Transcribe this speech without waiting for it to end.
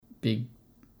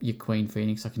your Queen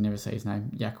Phoenix. I can never say his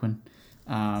name. Yaquin.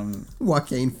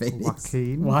 Joaquin Phoenix.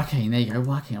 Joaquin. There you go.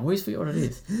 Joaquin. I always forget what it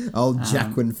is. Old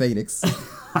Jaquin Phoenix.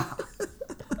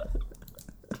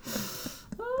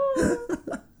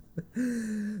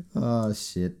 Oh,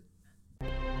 shit.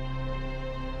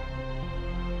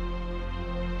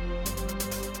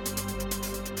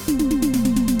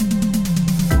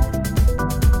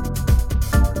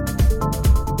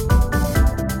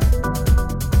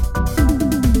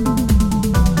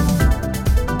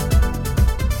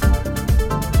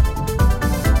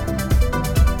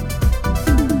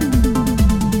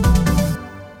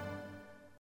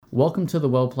 Welcome to the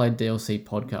Well Played DLC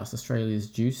podcast, Australia's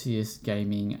juiciest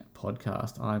gaming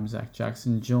podcast. I'm Zach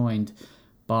Jackson, joined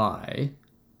by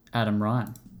Adam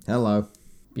Ryan. Hello.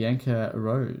 Bianca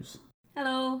Rose.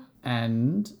 Hello.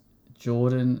 And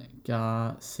Jordan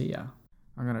Garcia.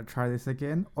 I'm going to try this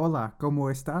again. Hola,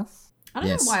 ¿cómo estás? I don't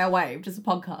Yes. know why I waved. It's a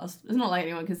podcast. It's not like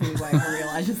anyone can see me wave and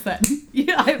realise just that.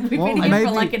 We've been here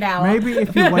for like an hour. Maybe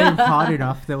if you wave hard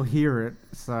enough, they'll hear it.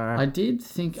 So I did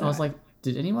think, I was like,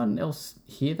 did anyone else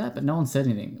hear that? But no one said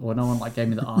anything. Or no one gave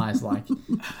me the eyes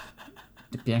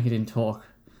Bianca didn't talk.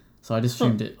 So I just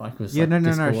assumed it was yeah, no.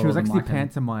 Discord She was or the actually mic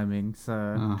pantomiming.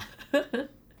 So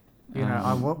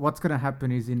what's going to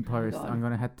happen is in post, God. I'm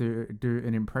going to have to do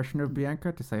an impression of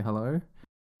Bianca to say hello.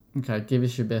 Okay, give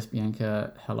us your best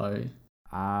Bianca hello.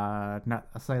 No,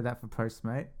 I'll say that for post,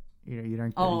 mate. You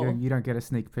don't get, you don't get a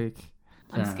sneak peek.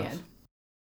 I'm Fair scared. enough.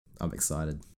 I'm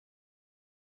excited.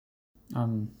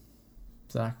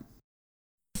 Zach.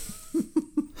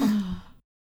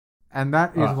 And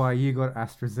that is Alright. why you got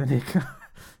AstraZeneca.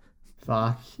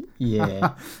 Fuck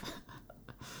yeah.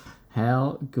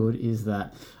 How good is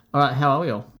that? All right, how are we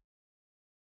all?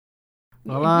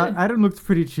 Well, Adam looks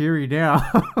pretty cheery now.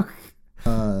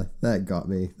 That got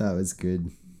me. That was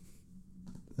good.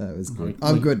 That was good. We-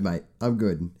 I'm we- good, mate. I'm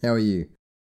good. How are you?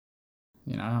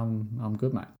 I'm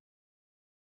good, mate.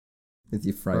 With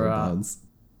your frail bones.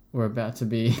 We're about to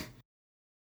be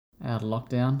out of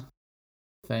lockdown.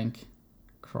 Thank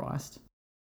Christ.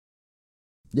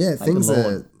 Yeah, Thank the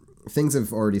Lord. things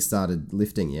have already started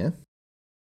lifting, yeah?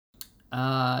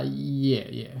 Yeah,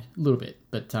 a little bit,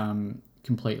 but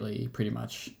completely, pretty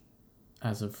much,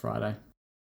 as of Friday.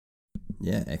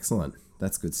 Yeah, excellent.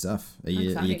 That's good stuff. Are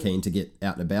you Exciting. keen to get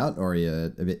out and about, or are you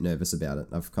a bit nervous about it?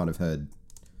 I've kind of heard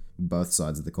both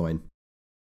sides of the coin.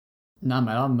 No,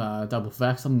 mate, I'm double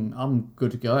vax. I'm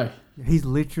good to go. He's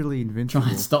literally invincible.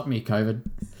 Try and stop me, COVID.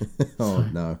 Oh,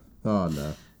 no. Oh,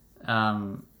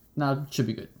 no. No, should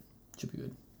be good. Should be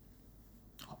good.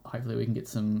 Hopefully we can get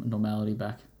some normality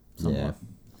back somewhat.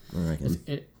 Yeah, I reckon.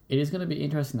 It is going to be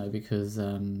interesting though because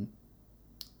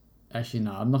actually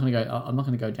no, I'm not going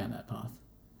to go down that path.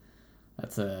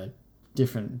 That's a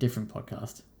different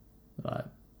podcast. But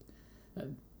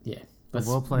yeah, let's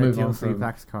Well played move on DLC from.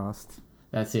 Vaxcast.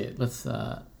 That's it. Let's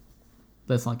not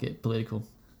get political.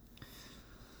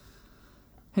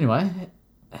 Anyway,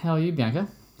 how are you, Bianca?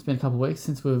 It's been a couple of weeks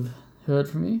since we've heard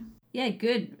from you. Yeah,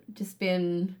 good. Just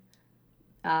been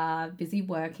busy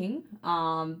working,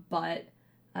 but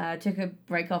took a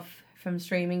break off from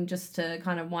streaming just to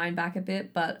kind of wind back a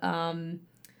bit. But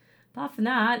apart from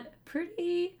that,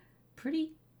 pretty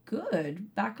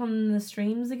good. Back on the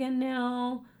streams again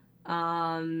now.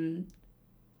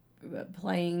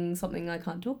 Playing something I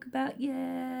can't talk about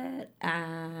yet,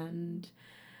 and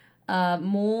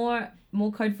more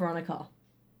Code Veronica,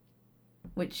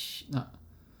 which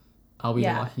Are we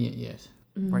Yeah. liking it yet?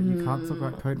 Wait, you can't talk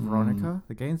about Code Veronica?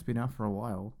 The game's been out for a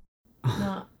while.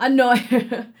 no, I know.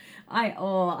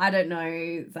 I don't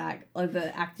know, Zach. Like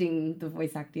the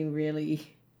voice acting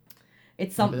really,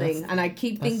 it's Yeah, but something, and I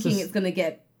keep that's thinking just- it's gonna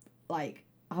get like,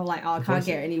 I'm like, oh, it The can't voice-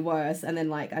 get any worse, and then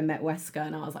like I met Wesker,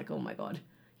 and I was like, oh my god,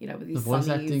 with The these voice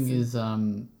sunnies acting is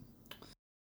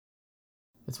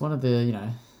it's one of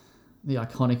the the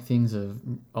iconic things of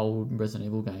old Resident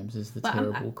Evil games is the But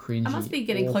terrible, cringy. I must be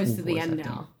getting close awful to the voice end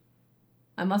acting. now.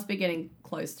 I must be getting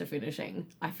close to finishing,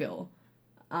 I feel.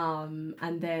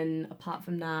 And then apart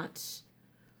from that,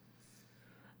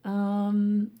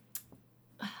 I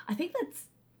think that's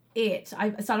it.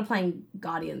 I started playing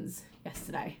Guardians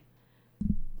yesterday.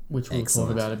 Which we'll Excellent.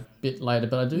 talk about a bit later,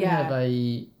 but I do Yeah. have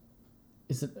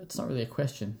it's not really a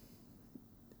question.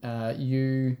 I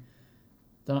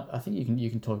think you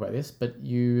can talk about this, but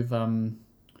you've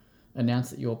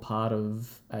announced that you're part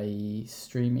of a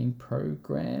streaming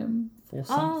program for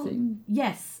something.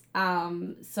 Yes.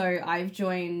 So I've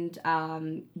joined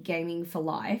Gaming for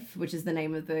Life, which is the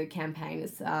name of the campaign.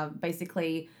 It's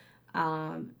basically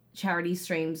charity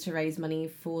streams to raise money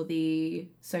for the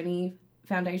Sony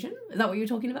Foundation. Is that what you're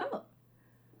talking about?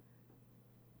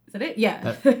 Is that it?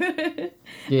 Yeah.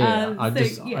 Yeah, I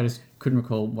yeah. just couldn't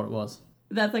recall what it was.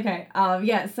 That's okay.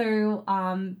 So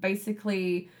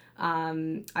basically, I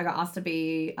got asked to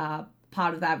be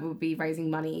part of that. We'll be raising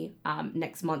money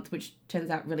next month, which turns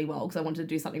out really well because I wanted to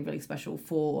do something really special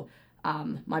for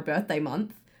my birthday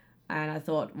month. And I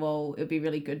thought, well, it'd be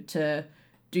really good to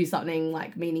do something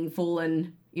like meaningful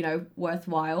and, you know,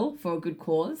 worthwhile for a good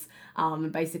cause.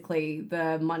 And basically,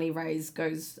 the money raised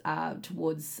goes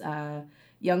towards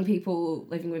young people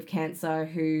living with cancer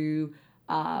who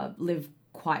live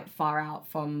quite far out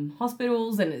from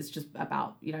hospitals, and it's just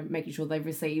about, you know, making sure they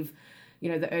receive, you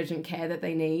know, the urgent care that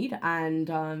they need. And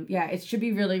it should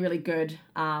be really, really good.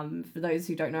 For those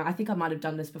who don't know, I think I might have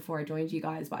done this before I joined you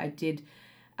guys, but I did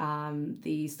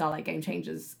the Starlight Game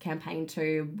Changers campaign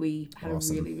too. We had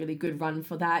Awesome. a really, really good run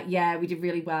for that. Yeah, we did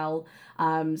really well.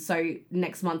 So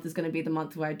next month is going to be the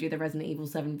month where I do the Resident Evil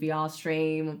 7 VR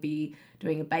stream. I'll be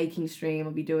doing a baking stream.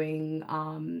 I'll be doing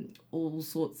all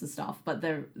sorts of stuff. But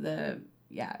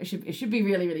it should be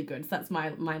really, really good. So that's my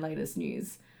latest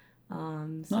news.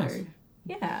 Nice.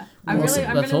 Yeah, Awesome. I'm That's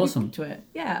really awesome. looking to it.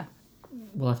 Yeah.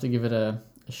 We'll have to give it a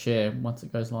share once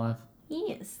it goes live.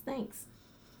 Yes, thanks.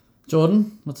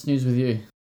 Jordan, what's news with you?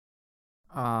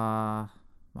 My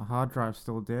hard drive's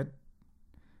still dead,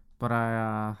 but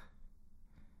I've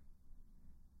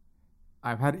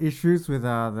had issues with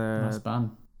Nice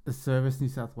bun. the Service New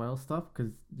South Wales stuff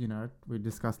because, you know, we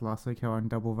discussed last week how I'm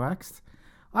double vaxxed.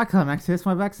 I can't access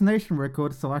my vaccination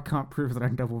record, so I can't prove that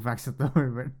I'm double vaxxed at the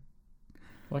moment.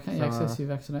 Why can't you access your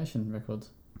vaccination records?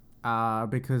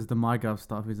 Because the MyGov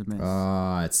stuff is a mess.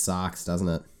 Oh, it sucks, doesn't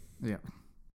it? Yeah.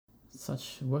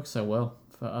 Works so well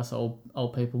for us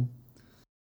old people.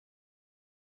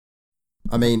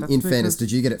 I mean, That's in because- fairness,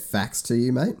 did you get it faxed to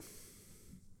you, mate?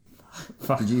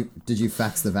 Fuck. Did you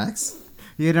fax the vax?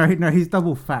 Yeah, no, he's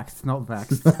double faxed, not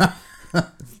vaxxed.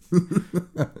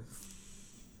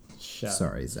 Shut.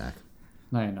 Sorry, Zach.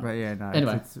 No, you're not. But yeah, no,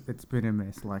 Anyway. it's been a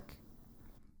mess. Like,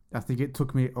 I think it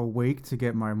took me a week to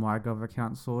get my MyGov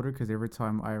account sorted because every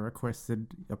time I requested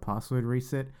a password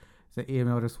reset, the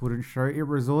email just wouldn't show. It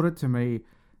resorted to me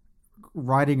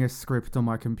writing a script on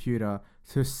my computer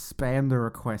to spam the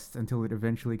request until it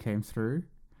eventually came through.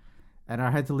 And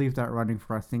I had to leave that running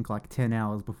for, I think, like 10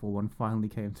 hours before one finally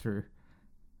came through.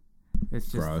 It's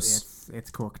just, Gross. it's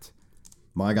cooked.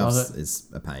 MyGov Love it. is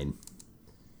a pain.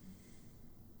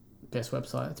 Best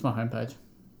website. It's my homepage.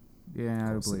 Yeah,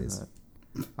 I course it believe is. that.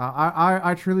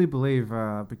 I truly believe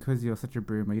because you're such a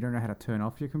boomer, you don't know how to turn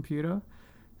off your computer,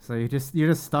 so you're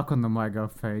just stuck on the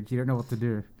MyGov page. You don't know what to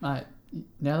do. Mate,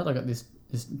 now that I got this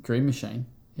Dream Machine,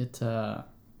 it I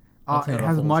It turn it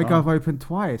has off all the MyGov time. open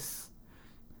twice.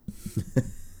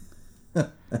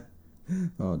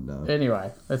 Oh no.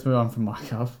 Anyway, let's move on from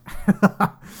MyGov.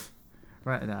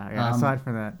 Right now, yeah. Aside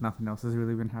from that, nothing else has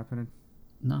really been happening.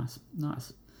 Nice.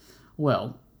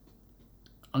 Well,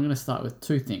 I'm going to start with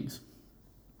two things.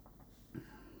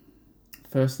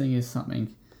 First thing is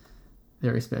something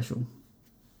very special.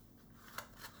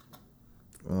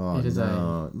 Oh It is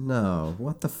no.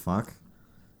 What the fuck?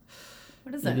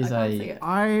 What is It it? is I a- can't see it.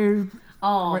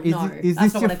 Oh, Wait, is no. is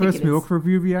That's this not your what I think first it is. milk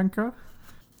review, Bianca?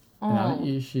 Oh.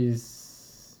 No,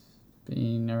 she's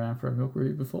been around for a milk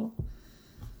review before.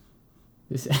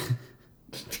 This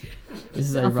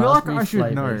is a I feel like raspberry I should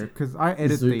know flavoured, because I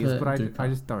edit these, Zupa but I Duper.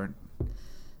 just don't.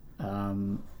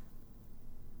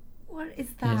 What is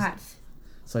that?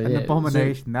 So An yeah,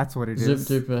 abomination. That's what it Zoop is.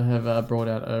 Duper have brought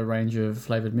out a range of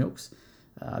flavoured milks.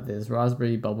 There's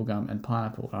raspberry, bubblegum, and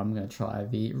pineapple. I'm going to try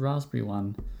the raspberry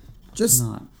one Just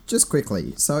tonight. just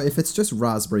quickly. So if it's just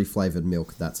raspberry flavored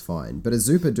milk, that's fine. But a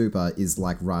Zupa Duper is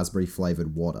like raspberry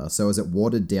flavored water. So is it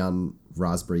watered down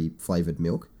raspberry flavored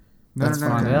milk? No, Let's no,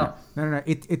 no, find no, out. no.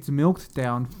 It's milked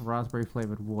down for raspberry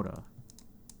flavored water.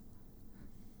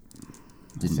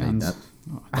 Didn't need that.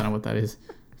 Oh, I don't know what that is.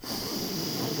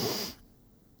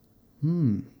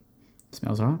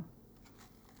 Smells alright.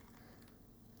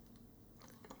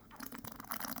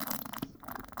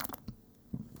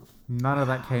 None of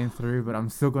that came through, but I'm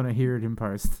still gonna hear it in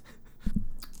post.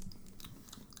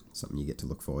 Something you get to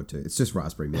look forward to. It's just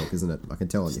raspberry milk, isn't it? I can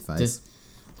tell on your face.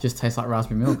 Just tastes like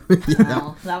raspberry milk.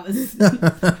 Wow, that was.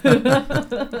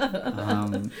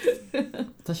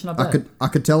 It's actually not bad. I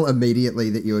could tell immediately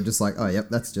that you were just like, oh, yep,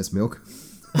 that's just milk.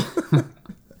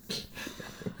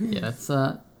 Yeah,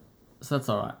 so that's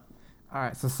alright. All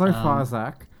right. So far,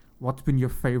 Zach, what's been your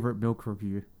favorite milk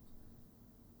review?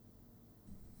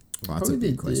 Oh, that's a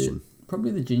big question. Probably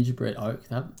the gingerbread oak.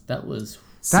 That was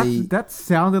See, That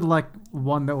sounded like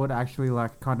one that would actually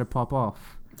like kind of pop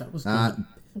off. good.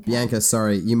 Bianca,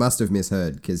 sorry, you must have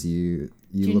misheard because you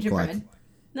look like Gingerbread.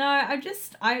 No, I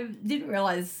didn't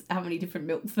realize how many different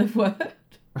milks there were.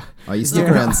 Oh, you stick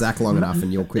around Zach long enough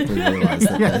and you'll quickly realise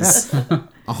that there's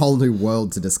a whole new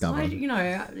world to discover.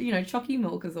 Chalky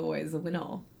milk is always a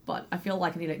winner, but I feel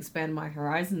like I need to expand my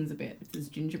horizons a bit. This is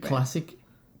gingerbread.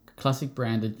 Classic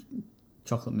branded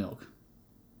chocolate milk.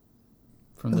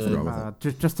 From Nothing the wrong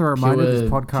with Just a reminder, this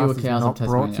Pure podcast is cows of not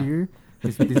brought to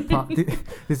Tasmania. you.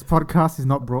 This podcast is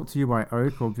not brought to you by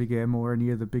Oak or Big M or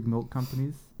any of the big milk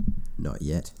companies. Not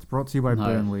yet. It's brought to you by No.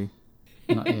 Burnley.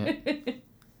 Not yet.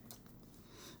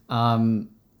 All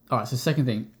right. So second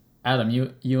thing, Adam,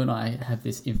 you and I have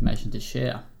this information to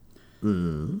share.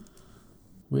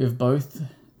 We have both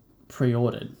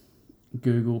pre-ordered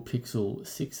Google Pixel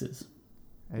 6s.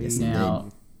 Yes, Now,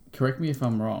 indeed. correct me if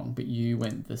I'm wrong, but you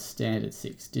went the standard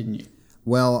 6, didn't you?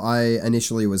 Well, I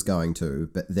initially was going to,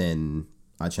 but then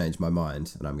I changed my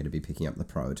mind and I'm going to be picking up the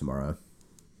Pro tomorrow.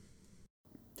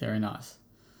 Very nice.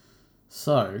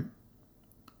 So,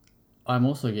 I'm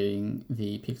also getting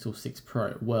the Pixel 6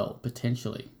 Pro. Well,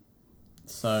 potentially.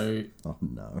 So, Oh,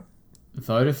 no.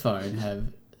 Vodafone have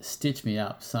stitched me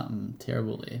up something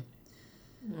terrible there.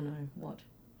 Oh no, what?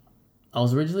 I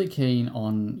was originally keen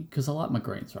on, because I like my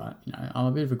greens, right? I'm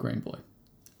a bit of a green boy.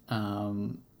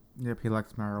 Yep, he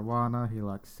likes marijuana, he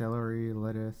likes celery,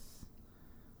 lettuce,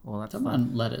 all that Don't stuff.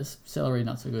 mind lettuce, celery,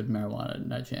 not so good. Marijuana,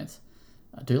 no chance.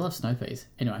 I do love snow peas.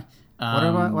 Anyway,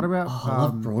 What about I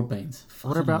love broad beans.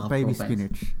 What Fucking about love baby broad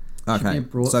beans. spinach? Okay,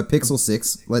 so Pixel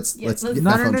 6, let's let's- get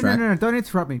No, back no, on no, track. no, don't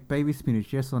interrupt me. Baby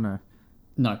spinach, yes or no?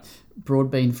 No,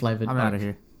 broad bean flavored. I'm out of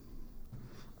here.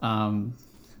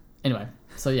 Anyway,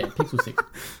 so yeah, Pixel 6.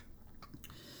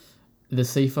 The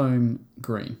seafoam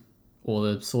green, or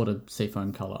the sort of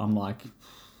seafoam colour. I'm like,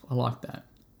 I like that.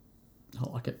 I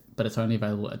like it, but it's only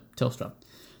available at Telstra.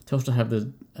 Telstra have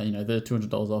the the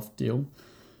 $200 off deal.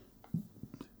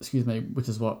 Excuse me, which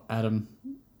is what Adam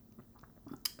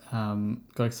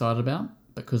got excited about.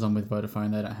 Because I'm with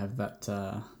Vodafone, they don't have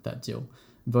that deal.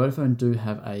 Vodafone do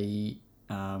have a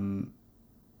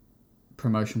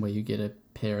promotion where you get a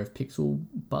pair of Pixel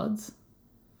Buds.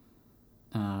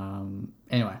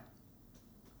 Anyway,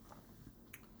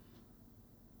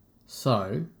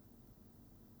 so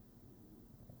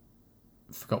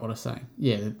forgot what I was saying.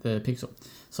 Yeah, the Pixel.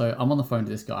 So I'm on the phone to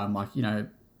this guy. I'm like,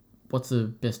 what's the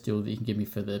best deal that you can give me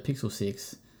for the Pixel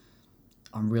 6?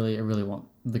 I really want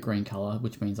the green color,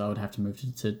 which means I would have to move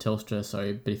to Telstra.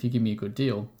 So, but if you give me a good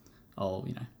deal, I'll,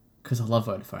 because I love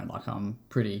Vodafone. Like I'm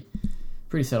pretty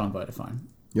set on Vodafone.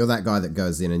 You're that guy that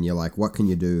goes in and you're like, what can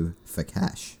you do for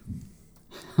cash?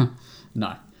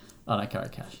 No, I don't carry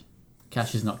cash.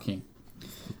 Cash is not king.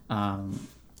 Yeah,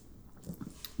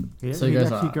 So he he goes,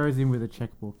 actually "Alright." goes in with a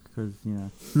checkbook because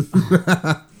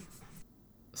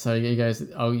So he goes,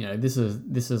 oh, this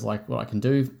is like what I can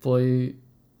do for you.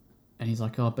 And he's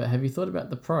like, oh, but have you thought about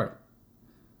the Pro?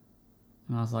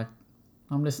 And I was like,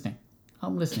 I'm listening.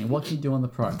 What can you do on the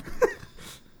Pro? And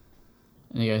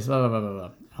he goes, blah, blah, blah, blah,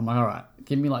 blah. I'm like, all right,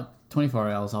 give me like 24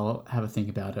 hours. I'll have a think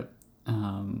about it.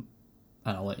 And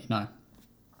I'll let you know.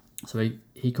 So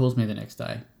he calls me the next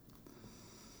day.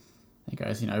 He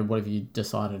goes, what have you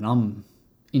decided? And I'm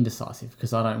indecisive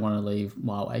because I don't want to leave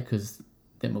Huawei because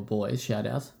they're my boys, shout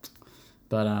outs.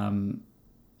 But, I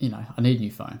need a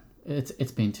new phone.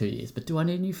 It's been 2 years, but do I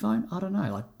need a new phone? I don't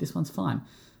know. Like, this one's fine.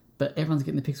 But everyone's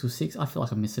getting the Pixel 6. I feel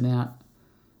like I'm missing out.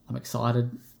 I'm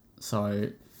excited. So,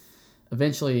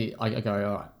 eventually, I go,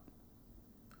 all right,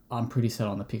 I'm pretty set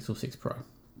on the Pixel 6 Pro.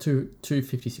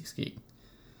 256 gig.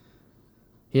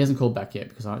 He hasn't called back yet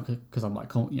because I'm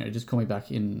like, just call me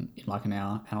back in like an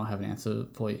hour and I'll have an answer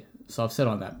for you. So I've set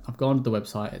on that. I've gone to the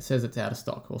website. It says it's out of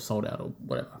stock or sold out or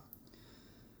whatever.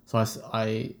 So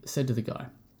I said to the guy,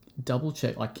 double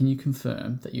check, like, can you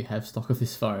confirm that you have stock of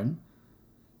this phone?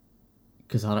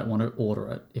 Because I don't want to order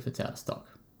it if it's out of stock.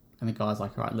 And the guy's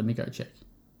like, all right, let me go check.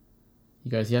 He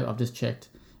goes, yeah, I've just checked.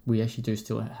 We actually do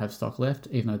still have stock left,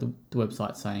 even though the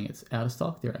website's saying it's out of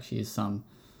stock. There actually is some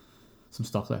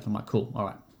stock left. I'm like, cool, all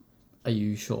right. Are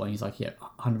you sure? And he's like, yeah,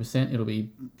 100%. It'll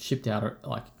be shipped out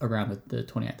like around the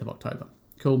 28th of October.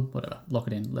 Cool, whatever. Lock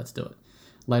it in. Let's do it.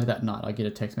 Later that night, I get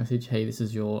a text message. Hey, this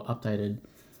is your updated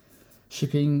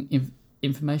shipping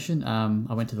information.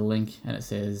 I went to the link and it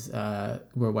says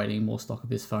we're awaiting more stock of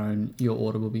this phone. Your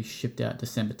order will be shipped out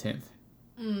December 10th.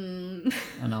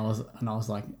 And I was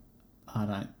like,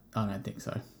 I don't think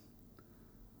so.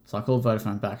 So I called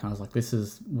Vodafone back and I was like, this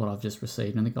is what I've just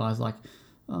received. And the guy's like,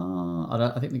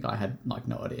 I think the guy had like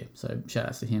no idea. So shout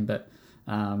outs to him. But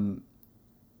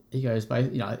he goes,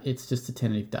 it's just a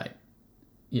tentative date.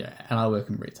 Yeah, and I work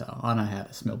in retail. I know how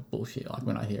to smell bullshit like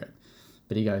when I hear it.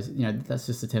 But he goes, that's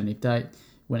just a tentative date.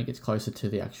 When it gets closer to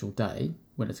the actual day,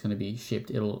 when it's going to be shipped,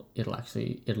 it'll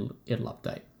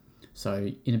update.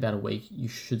 So in about a week, you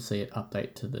should see it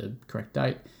update to the correct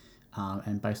date,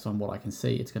 and based on what I can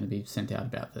see, it's going to be sent out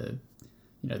about the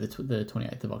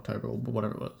 28th of October or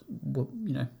whatever it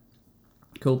was.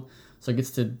 Cool. So it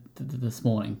gets to this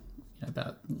morning,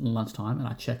 about lunchtime, and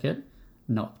I check it.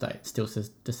 No update. It still says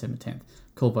December 10th.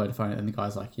 Call Vodafone, and the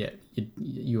guy's like, "Yeah,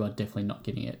 you are definitely not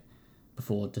getting it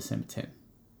before December 10th."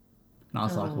 And I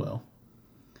was like, "Well,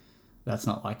 that's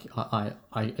not like I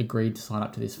agreed to sign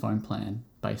up to this phone plan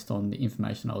based on the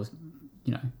information I was,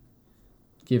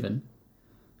 given.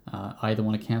 I either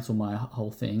want to cancel my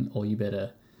whole thing, or you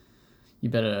better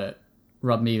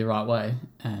rub me the right way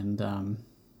and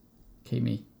keep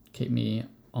me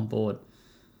on board."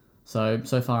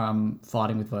 So far I'm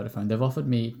fighting with Vodafone. They've offered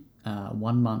me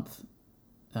 1 month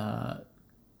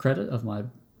credit of my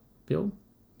bill,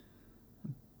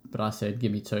 but I said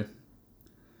give me 2,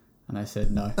 and they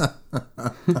said no.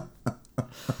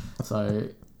 So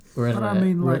we're at. But I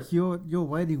mean, like you're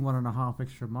waiting 1.5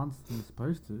 extra months than you're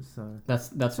supposed to. So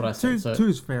that's what I said. So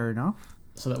two's fair enough.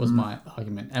 So that was my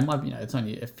argument, and it's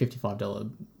only a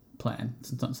 $55 plan.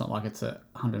 It's not like it's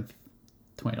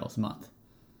 $120 a month.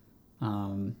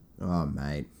 Oh,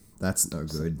 mate, that's no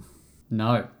good.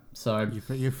 No. So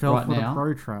you fell right for now, the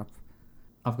pro trap.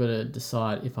 I've got to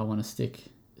decide if I want to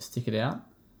stick it out,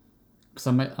 because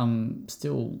I'm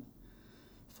still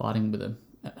fighting with them.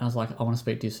 And I was like, I want to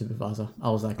speak to your supervisor. I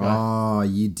was that guy. Oh,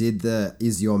 you did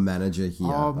is your manager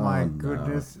here? Oh my no.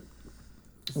 goodness!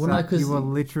 Well, no, Zach, 'cause you were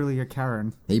literally a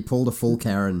Karen. He pulled a full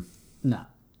Karen. No.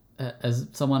 As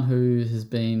someone who has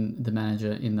been the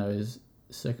manager in those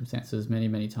circumstances many,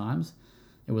 many times,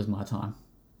 it was my time.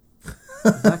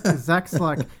 Zach's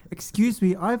like, "Excuse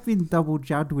me, I've been double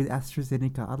jabbed with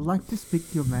AstraZeneca. I'd like to speak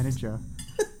to your manager."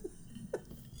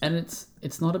 And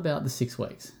it's not about the 6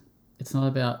 weeks. It's not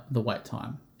about the wait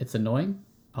time. It's annoying.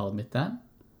 I'll admit that.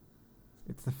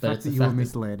 It's the fact that you were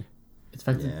misled. It's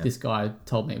the fact that this guy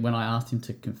told me when I asked him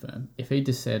to confirm. If he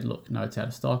just said, "Look, no, it's out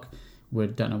of stock. We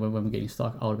don't know when we're getting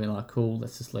stock," I would have been like, "Cool,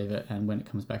 let's just leave it. And when it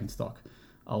comes back in stock,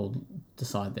 I'll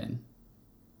decide then."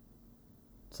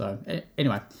 So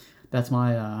anyway, that's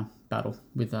my battle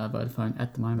with Vodafone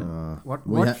at the moment.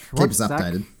 Keep us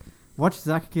updated. Watch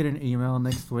Zach get an email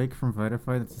next week from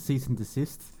Vodafone that's a cease and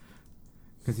desist.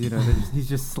 Because, he's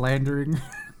just slandering.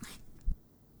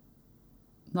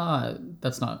 No,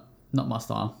 that's not my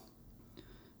style.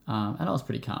 And I was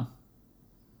pretty calm.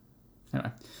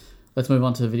 Anyway, let's move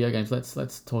on to video games.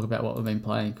 Let's talk about what we've been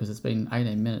playing, because it's been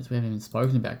 18 minutes. We haven't even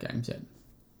spoken about games yet.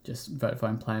 Just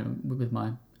Vodafone playing with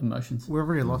my emotions. We've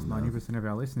already lost 90% of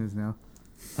our listeners now.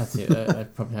 That's it. They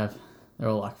probably have. They're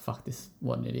all like, "Fuck this.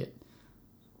 What an idiot.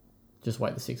 Just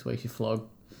wait the 6 weeks, you flog."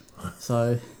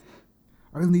 So...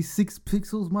 Only 6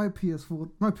 pixels. My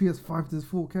PS5 does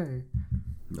 4K.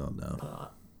 Oh no.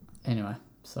 Anyway,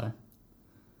 so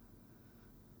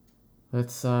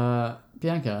let's.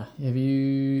 Bianca, have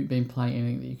you been playing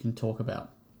anything that you can talk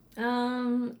about?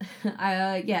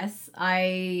 Yes,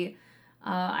 I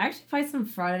actually played some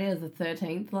Friday the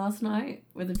 13th last night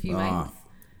with a few mates.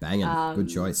 Banging. Good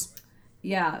choice.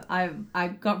 Yeah, I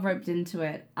got roped into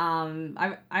it.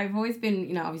 I've always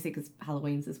been, obviously because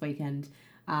Halloween's this weekend.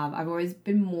 I've always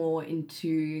been more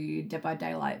into Dead by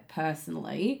Daylight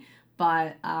personally,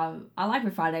 but I like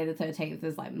with Friday the 13th,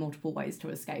 there's like multiple ways to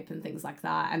escape and things like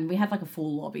that. And we had like a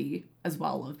full lobby as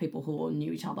well of people who all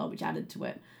knew each other, which added to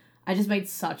it. I just made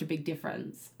such a big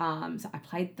difference. So I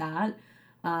played that.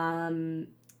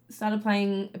 Started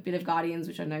playing a bit of Guardians,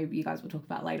 which I know you guys will talk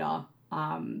about later. So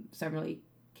I'm really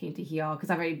keen to hear, because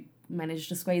I've already managed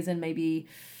to squeeze in maybe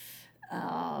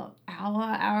hour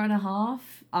and a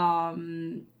half.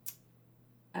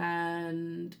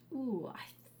 And I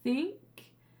think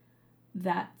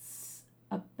that's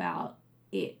about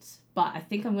it. But I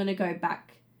think I'm going to go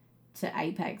back to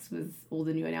Apex with all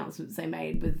the new announcements they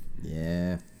made with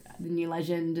the new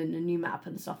legend and a new map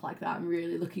and stuff like that. I'm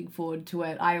really looking forward to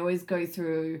it. I always go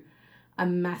through a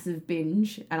massive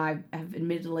binge, and I have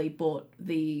admittedly bought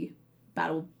the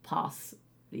battle pass,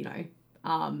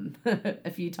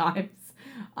 a few times.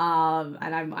 And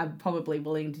I'm probably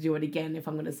willing to do it again if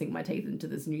I'm going to sink my teeth into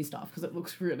this new stuff, because it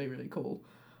looks really, really cool.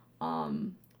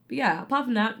 But yeah, apart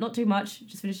from that, not too much.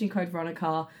 Just finishing Code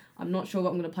Veronica. I'm not sure what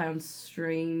I'm going to play on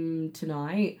stream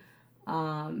tonight.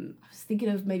 I was thinking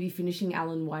of maybe finishing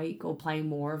Alan Wake or playing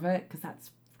more of it, because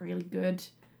that's really good.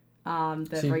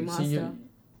 Remaster. So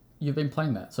you've been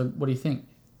playing that. So what do you think?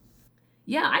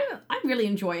 Yeah, I'm really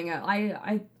enjoying it.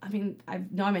 I mean, I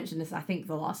know I mentioned this, I think,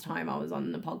 the last time I was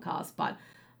on the podcast, but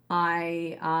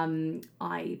I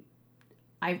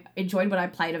enjoyed what I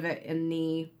played of it in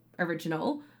the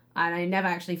original. and I never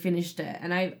actually finished it.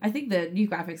 And I think the new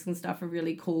graphics and stuff are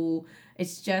really cool.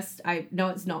 It's just, I know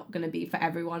it's not going to be for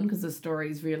everyone because the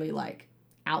story is really like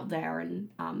out there and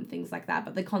things like that.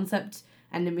 But the concept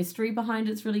and the mystery behind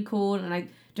it's really cool. And I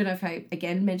don't know if I,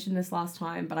 again, mentioned this last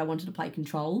time, but I wanted to play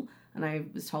Control. And I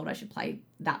was told I should play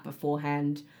that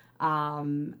beforehand.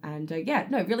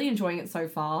 Really enjoying it so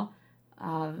far.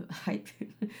 I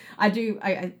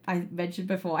mentioned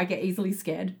before, I get easily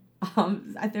scared.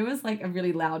 There was like a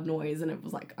really loud noise and it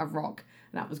was like a rock.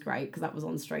 And that was great because that was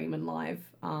on stream and live.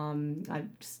 I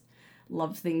just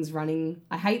love things running.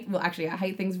 I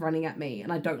hate things running at me,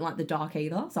 and I don't like the dark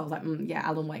either. So I was like,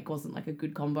 Alan Wake wasn't like a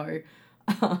good combo.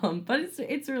 But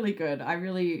it's really good. I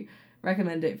really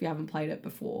recommend it if you haven't played it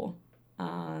before.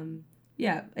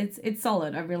 It's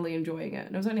solid. I'm really enjoying it.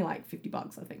 And it was only like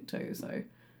 $50, I think, too. So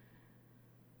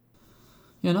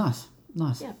yeah, nice.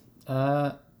 Yeah.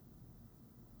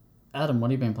 Adam,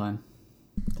 what have you been playing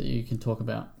that you can talk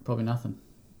about? Probably nothing.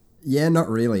 Yeah, not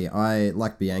really. I,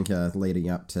 like Bianca, leading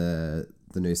up to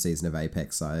the new season of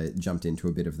Apex, I jumped into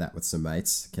a bit of that with some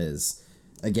mates because,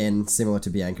 again, similar to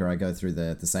Bianca, I go through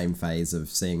the same phase of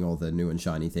seeing all the new and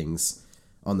shiny things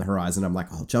on the horizon. I'm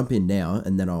like, I'll jump in now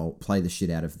and then I'll play the shit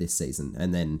out of this season.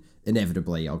 And then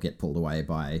inevitably I'll get pulled away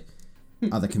by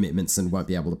other commitments and won't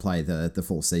be able to play the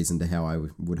full season to how I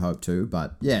would hope to.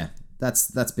 But yeah,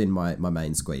 that's been my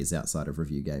main squeeze outside of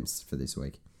review games for this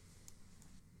week.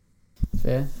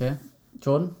 Fair.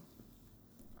 Jordan?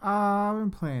 I've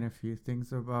been playing a few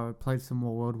things. I've played some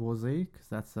more World War Z because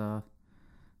that's a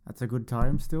good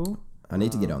time still. I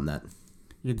need to get on that.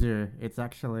 You do. It's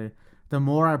actually, the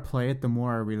more I play it, the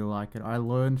more I really like it. I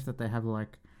learned that they have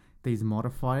like these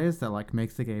modifiers that like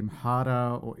makes the game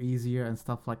harder or easier and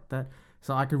stuff like that.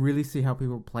 So I can really see how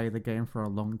people play the game for a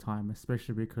long time,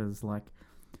 especially because like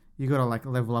you gotta like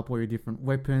level up all your different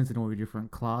weapons and all your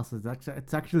different classes.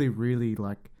 It's actually really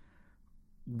like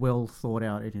well thought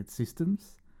out in its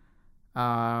systems.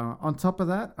 On top of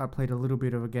that, I played a little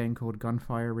bit of a game called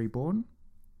Gunfire Reborn.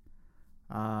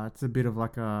 It's a bit of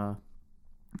like almost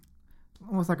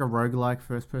like a roguelike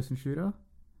first-person shooter.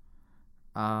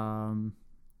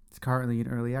 It's currently in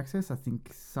early access. I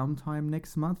think sometime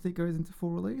next month it goes into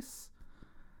full release.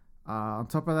 On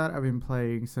top of that, I've been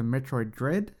playing some Metroid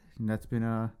Dread, and that's been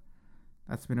a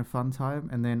fun time.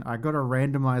 And then I got a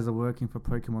randomizer working for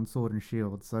Pokemon Sword and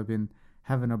Shield, so I've been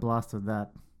having a blast with that.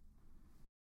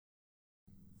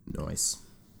 Nice.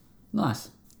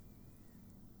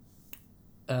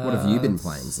 What have you been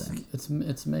playing, Zach? It's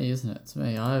me, isn't it? It's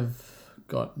me. I've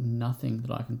got nothing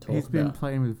that I can talk about. He's been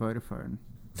playing with Vodafone.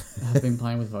 I've been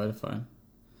playing with Vodafone.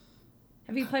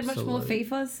 Have you played much more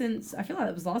FIFA since... I feel like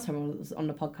that was last time I was on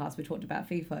the podcast we talked about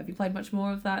FIFA. Have you played much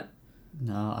more of that?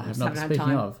 No, I have not.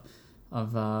 Speaking of,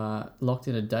 I've locked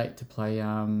in a date to play...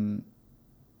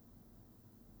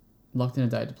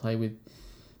 with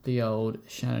the old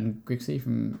Shannon Grixie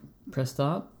from Press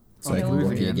Start. So you can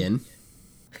rookie again.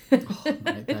 Oh,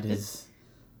 mate, that is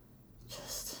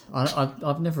just...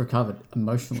 I've never recovered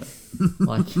emotionally.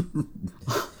 Like...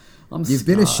 You've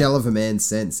been a shell of a man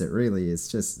since. It really is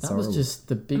just... That was just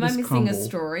the biggest Am I missing crumble. a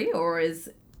story, or is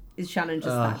Shannon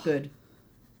just that good?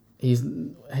 He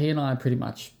and I are pretty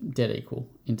much dead equal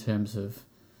in terms of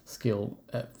skill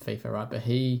at FIFA, right? But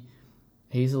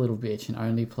he's a little bitch and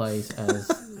only plays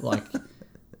as like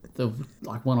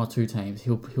one or two teams.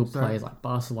 He'll play as like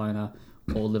Barcelona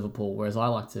or Liverpool, whereas I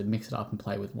like to mix it up and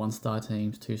play with 1-star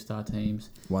teams, 2-star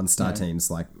teams. 1-star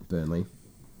teams like Burnley.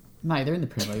 Mate, they're in the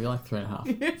Premier League. They're like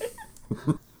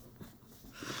 3.5.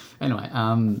 Anyway,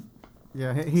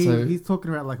 yeah, he's talking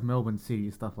about like Melbourne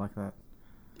City, stuff like that.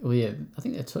 Well, yeah, I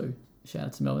think they're 2. Shout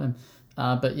out to Melbourne.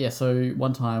 But yeah, so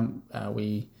one time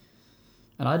and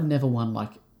I'd never won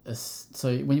like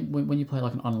so when you play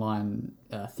like an online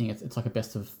thing, it's like a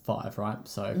best of 5, right?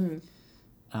 So,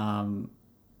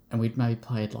 and we'd maybe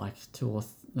played like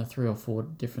 3 or 4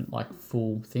 different like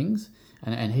full things,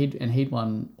 and he'd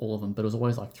won all of them, but it was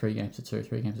always like 3 games to 2,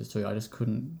 3 games to 2. I just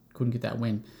couldn't get that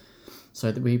win.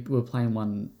 So we were playing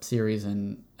one series,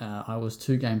 and I was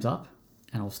 2 games up,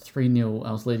 and I was 3-0.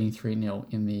 I was leading 3-0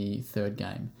 in the third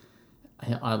game.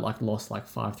 I like lost like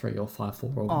 5-3 or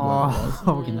 5-4 or whatever it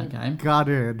was in that game.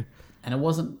 Gutted. And it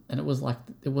was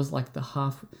like the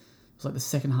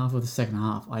second half of the second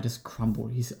half. I just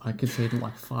crumbled. I conceded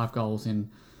like 5 goals in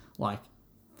like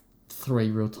 3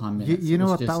 real-time minutes. You know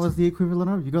what that was the equivalent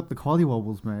of? You got the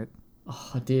collywobbles, mate.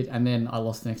 Oh, I did, and then I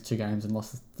lost the next 2 games and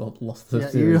lost the yeah,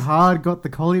 series. You hard got the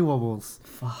collywobbles.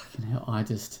 Fucking hell! I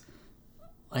just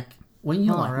like when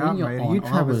you're on. You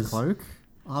Travis Cloak.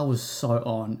 I was so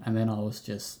on, and then I was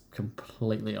just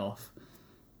completely off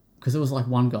because it was like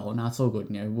 1 goal. Now it's all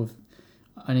good. You know,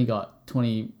 only got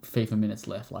 20 FIFA minutes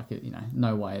left. Like,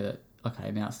 no way that,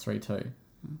 okay, now it's 3-2.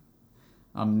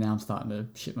 Now I'm starting to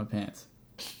shit my pants.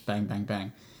 Bang, bang,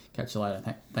 bang. Catch you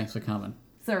later. Thanks for coming.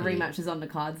 So a rematch is on the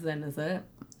cards then, is it?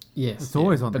 Yes. It's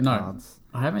always on the cards.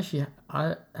 I haven't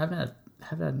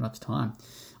had much time.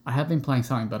 I have been playing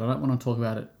something, but I don't want to talk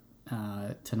about it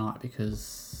tonight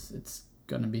because it's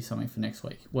going to be something for next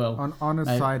week. Well, on a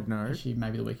side note, actually,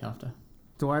 maybe the week after.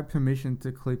 Do I have permission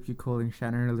to clip you calling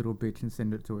Shannon a little bitch and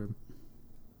send it to him?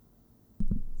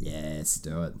 Yes,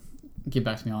 do it. Get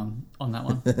back to me on that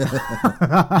one.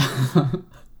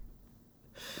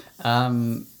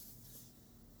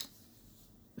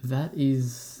 That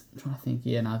is... I'm trying to think.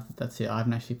 Yeah, no, that's it. I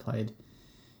haven't actually played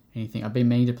anything. I've been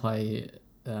meaning to play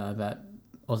that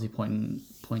Aussie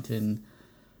point and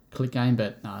click game,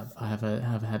 but no, I have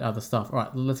had other stuff. All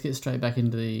right, let's get straight back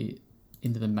into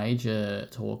the major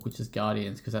talk, which is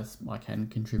Guardians, because that's I can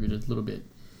contribute a little bit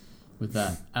with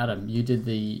that. Adam, you did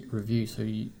the review, so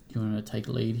you want to take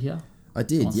lead here? I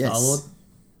did, on yes.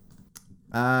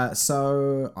 Star-Lord?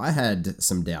 So I had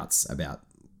some doubts about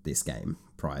this game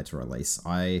prior to release.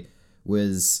 I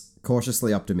was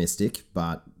cautiously optimistic,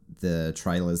 but the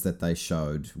trailers that they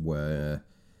showed were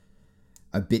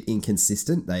a bit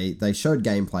inconsistent. They showed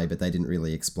gameplay, but they didn't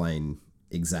really explain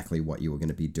exactly what you were going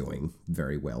to be doing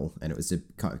very well, and it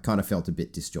kind of felt a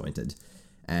bit disjointed.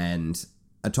 And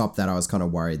atop that, I was kind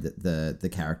of worried that the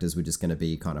characters were just going to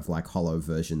be kind of like hollow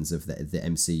versions of the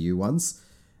MCU ones,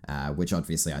 which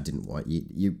obviously I didn't want.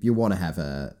 You want to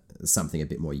have something a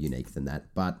bit more unique than that,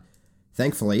 but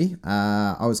thankfully,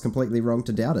 I was completely wrong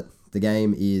to doubt it. The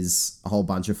game is a whole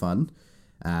bunch of fun.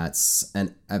 It's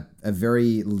a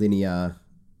very linear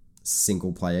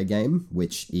single-player game,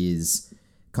 which is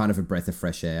kind of a breath of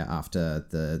fresh air after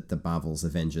the Marvel's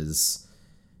Avengers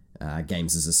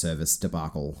games as a service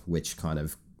debacle, which kind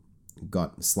of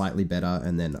got slightly better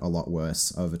and then a lot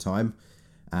worse over time.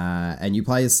 And you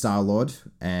play as Star-Lord,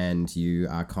 and you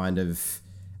are kind of,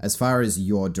 as far as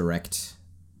your direct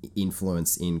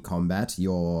influence in combat,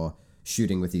 you're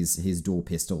shooting with his dual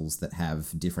pistols that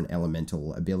have different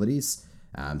elemental abilities.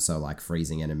 So like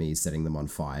freezing enemies, setting them on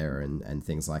fire and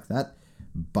things like that.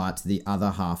 But the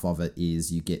other half of it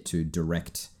is you get to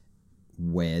direct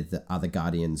where the other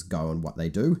Guardians go and what they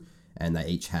do. And they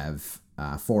each have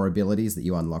 4 abilities that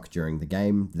you unlock during the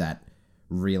game that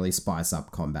really spice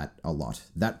up combat a lot.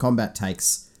 That combat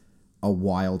takes a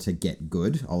while to get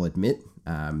good, I'll admit.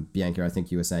 Bianca, I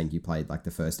think you were saying you played like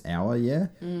the first hour, yeah?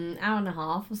 Hour and a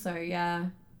half or so, yeah.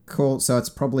 Cool. So it's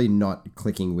probably not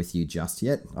clicking with you just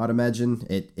yet, I'd imagine.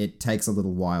 It takes a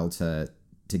little while to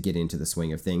get into the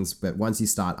swing of things, but once you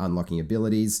start unlocking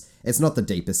abilities, it's not the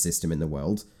deepest system in the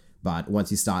world, but once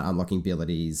you start unlocking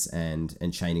abilities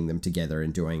and chaining them together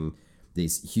and doing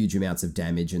these huge amounts of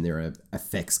damage and there are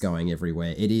effects going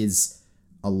everywhere, it is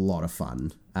a lot of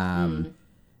fun.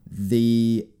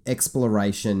 The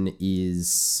exploration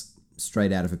is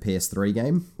straight out of a PS3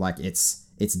 game. Like, it's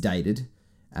dated.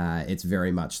 It's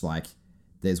very much like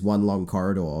there's one long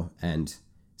corridor and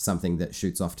something that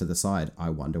shoots off to the side. I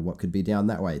wonder what could be down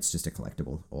that way. It's just a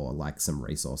collectible or like some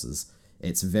resources.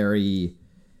 It's very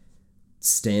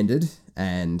standard,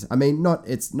 and I mean,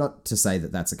 it's not to say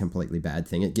that that's a completely bad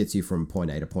thing. It gets you from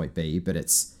point A to point B, but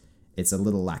it's a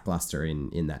little lackluster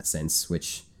in that sense,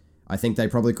 which I think they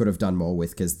probably could have done more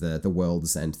with, because the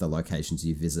worlds and the locations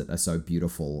you visit are so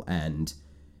beautiful and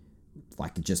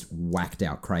like just whacked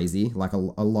out crazy. Like a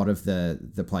lot of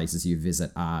the places you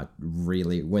visit are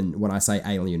really, when I say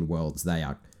alien worlds, they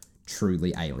are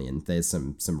truly alien. There's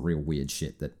some real weird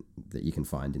shit that you can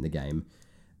find in the game.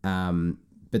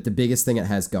 But the biggest thing it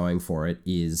has going for it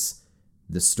is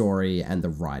the story and the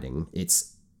writing.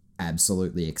 It's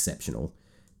absolutely exceptional.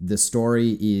 The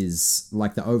story is,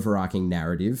 like, the overarching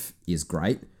narrative is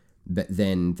great, but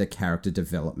then the character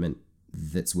development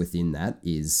that's within that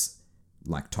is,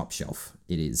 like, top shelf.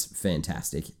 It is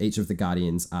fantastic. Each of the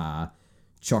Guardians are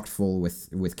chock full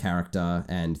with character,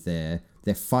 and they're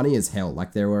funny as hell.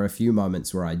 Like, there were a few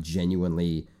moments where I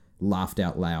genuinely laughed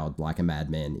out loud like a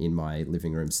madman in my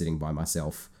living room sitting by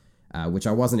myself, which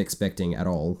I wasn't expecting at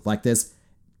all. Like, there's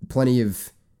plenty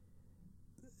of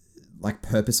like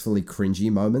purposefully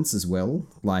cringy moments as well.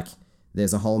 Like,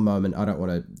 there's a whole moment, I don't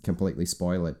want to completely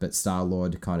spoil it, but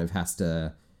Star-Lord kind of has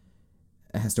to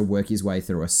work his way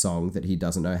through a song that he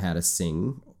doesn't know how to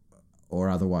sing, or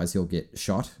otherwise he'll get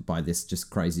shot by this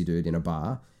just crazy dude in a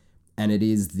bar. And it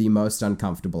is the most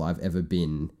uncomfortable I've ever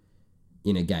been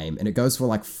in a game. And it goes for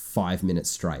like 5 minutes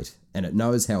straight, and it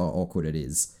knows how awkward it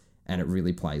is, and it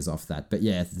really plays off that. But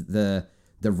yeah, the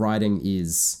writing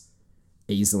is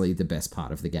easily the best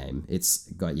part of the game.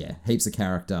 It's got, heaps of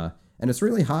character, And it's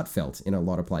really heartfelt in a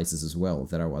lot of places as well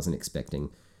that I wasn't expecting.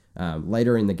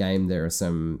 Later in the game, there are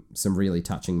some really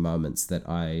touching moments that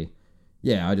I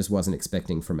just wasn't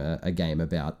expecting from a game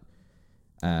about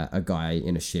a guy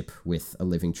in a ship with a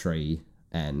living tree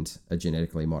and a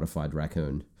genetically modified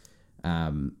raccoon.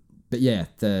 But yeah,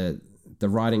 the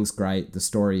writing's great. The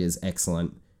story is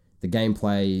excellent. The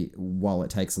gameplay, while it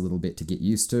takes a little bit to get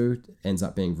used to, ends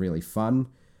up being really fun.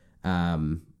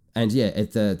 And yeah,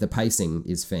 the pacing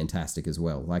is fantastic as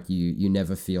well. Like you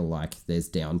never feel like there's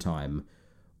downtime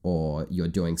or you're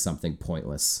doing something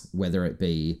pointless, whether it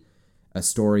be a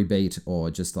story beat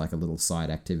or just like a little side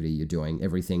activity you're doing.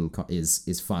 Everything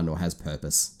is fun or has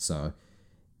purpose. So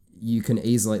you can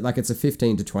easily, like, it's a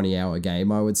 15 to 20 hour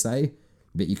game, I would say,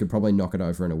 but you could probably knock it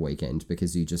over in a weekend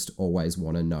because you just always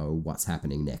want to know what's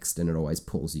happening next, and it always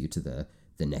pulls you to the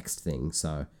next thing.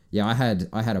 So yeah, I had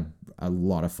a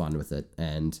lot of fun with it,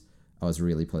 and I was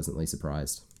really pleasantly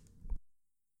surprised.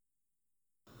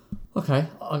 Okay,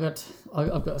 I've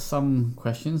got some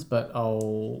questions, but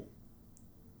I'll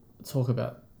talk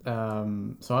about.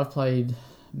 So I've played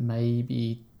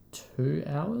maybe 2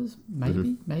 hours,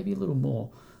 maybe a little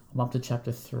more. I'm up to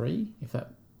chapter 3, if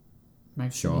that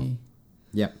makes Sure. any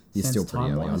Yep, you're sense still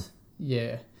pretty early on. time-wise.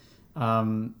 Yeah.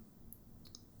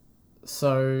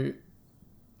 So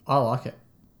I like it.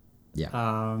 Yeah.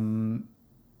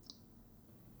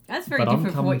 That's very But I'm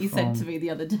different from what coming you said to from- me the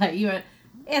other day. You went,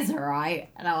 it's alright.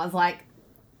 And I was like,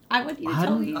 I want you to I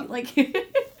tell hadn't- me. Like,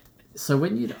 So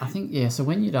when you'd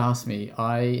asked me,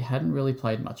 I hadn't really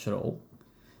played much at all.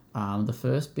 The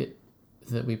first bit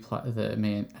that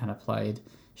me and Anna played,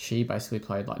 she basically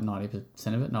played like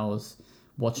 90% of it, and I was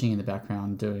watching in the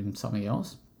background doing something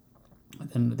else.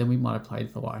 And then we might have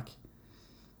played for like,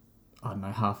 I don't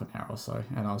know, half an hour or so,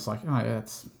 and I was like, oh yeah,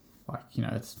 that's like,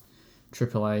 it's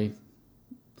AAA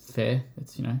fare.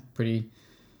 It's, pretty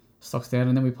stock standard.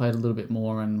 And then we played a little bit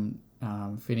more and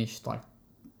finished like,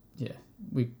 yeah,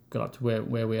 we got up to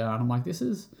where we are, and I'm like, this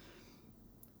is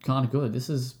kind of good. This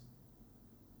is,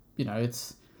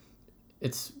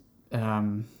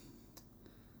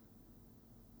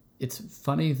 it's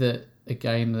funny that a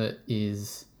game that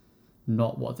is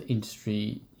not what the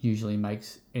industry usually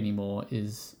makes anymore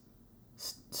is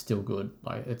still good.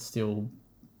 Like, it's still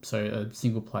a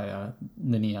single player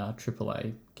linear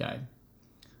AAA game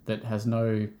that has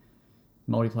no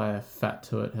multiplayer fat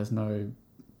to it, has no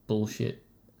bullshit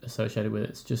associated with it.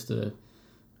 It's just a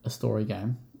story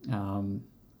game, and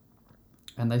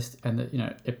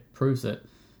it proves that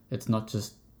it's not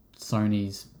just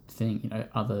Sony's thing.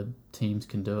 Other teams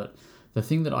can do it. The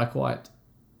thing that I quite,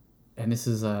 and this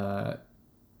is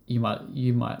you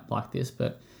might like this,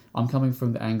 but I'm coming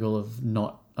from the angle of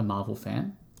not a Marvel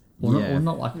fan, or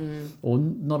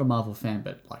not a Marvel fan,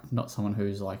 but like not someone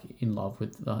who's like in love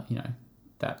with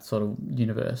that sort of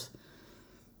universe.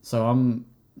 So I'm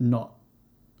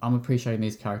appreciating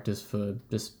these characters for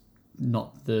just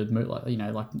not the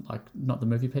not the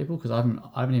movie people, because I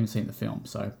haven't even seen the film.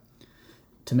 So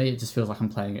to me, it just feels like I'm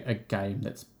playing a game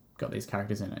that's got these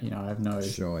characters in it. I have no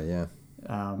Sure, yeah.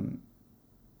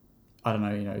 I don't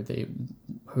know,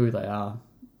 who they are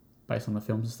based on the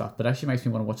films and stuff, but it actually makes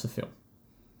me want to watch the film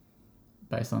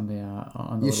based on the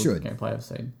little gameplay I've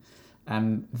seen.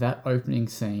 And that opening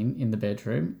scene in the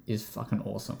bedroom is fucking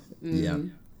awesome. Yeah.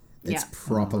 It's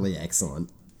properly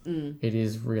excellent. It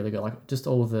is really good. Like, just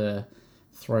all the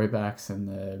throwbacks and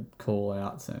the call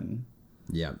outs, and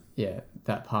yeah,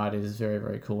 that part is very,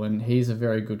 very cool. And he's a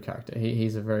very good character.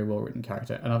 He's a very well written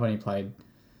character. And I've only played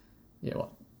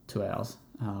 2 hours.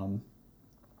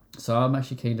 So I'm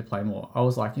actually keen to play more. I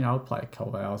was like, I'll play a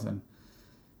couple of hours and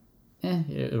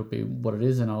it'll be what it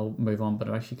is, and I'll move on. But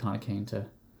I'm actually kind of keen to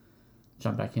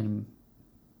jump back in and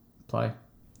play.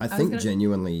 I think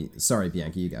genuinely... Sorry,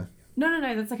 Bianca, you go. No,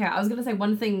 that's okay. I was going to say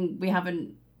one thing we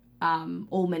haven't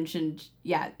all mentioned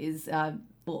yet is, I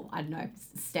don't know,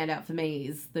 stand out for me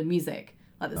is the music.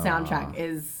 Like, the soundtrack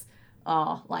is,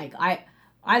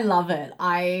 I love it.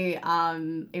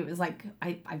 It was like,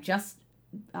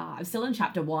 I'm still in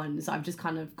chapter 1, so I've just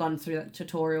kind of gone through that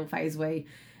tutorial phase where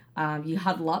you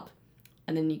huddle up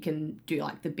and then you can do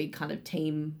like the big kind of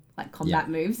team like combat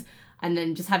moves, and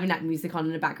then just having that music on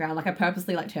in the background. Like, I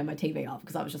purposely like turned my TV off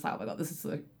because I was just like, oh my god, this is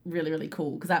like really, really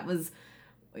cool. Because that was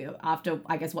after,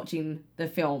 I guess, watching the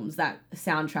films, that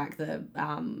soundtrack,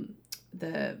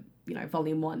 the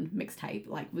volume 1 mixtape,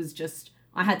 like, was just,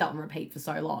 I had that on repeat for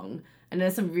so long, and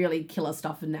there's some really killer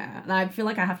stuff in there. And I feel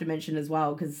like I have to mention as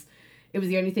well, because it was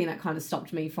the only thing that kind of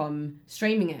stopped me from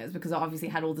streaming it, is because I obviously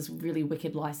had all this really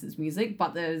wicked licensed music,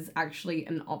 but there's actually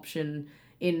an option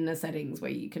in the settings where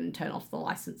you can turn off the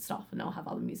licensed stuff and they'll have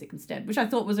other music instead, which I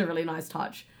thought was a really nice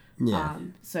touch. Yeah.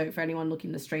 So for anyone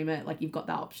looking to stream it, like you've got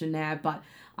that option there. But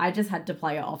I just had to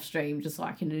play it off stream just so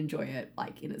I can enjoy it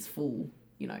like in its full,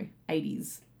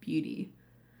 80s beauty.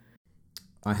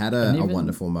 I had And a even-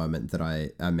 wonderful moment that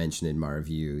I mentioned in my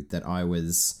review, that I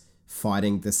was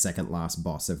fighting the second last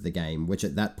boss of the game, which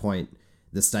at that point,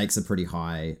 the stakes are pretty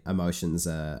high, emotions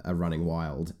are running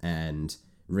wild, and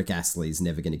Rick Astley's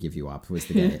Never Gonna Give You Up was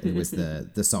the game, it was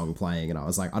the song playing, and I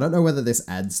was like, I don't know whether this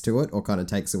adds to it or kind of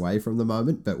takes away from the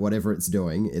moment, but whatever it's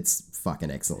doing, it's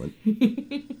fucking excellent.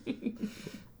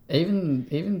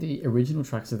 Even the original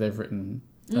tracks that they've written,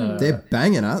 They're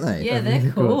banging, aren't they? Yeah,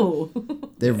 they're cool.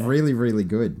 They're really, really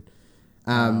good.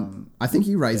 I think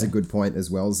you raise a good point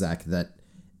as well, Zach, that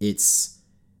it's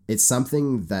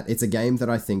something that it's a game that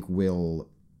I think will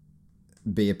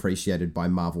be appreciated by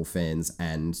Marvel fans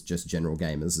and just general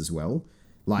gamers as well.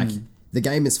 Like, the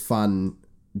game is fun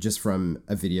just from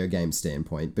a video game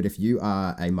standpoint, but if you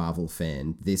are a Marvel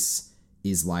fan, this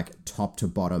is like top to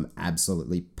bottom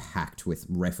absolutely packed with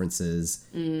references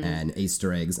and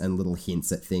Easter eggs and little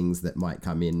hints at things that might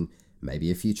come in maybe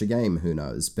a future game, who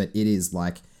knows. But it is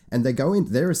like, and they go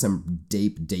in, there are some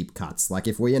deep cuts. Like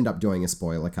if we end up doing a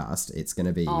spoiler cast, it's going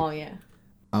to be Oh, yeah.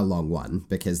 a long one,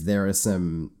 because there are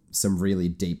some really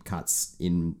deep cuts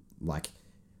in like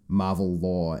Marvel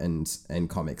lore and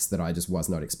comics that I just was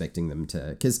not expecting them to,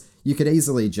 because you could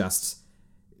easily just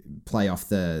play off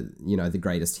the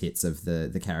greatest hits of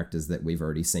the characters that we've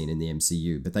already seen in the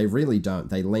MCU, but they really don't.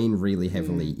 They lean really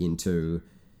heavily into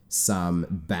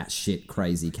some batshit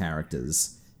crazy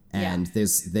characters. And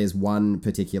there's one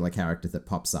particular character that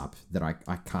pops up that I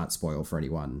can't spoil for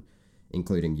anyone,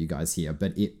 including you guys here,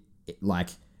 but my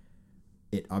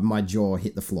jaw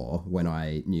hit the floor when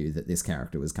I knew that this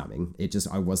character was coming.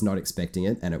 I was not expecting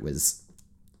it, and it was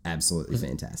absolutely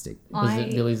fantastic. was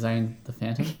it Billy Zane the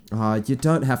Phantom? You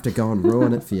don't have to go and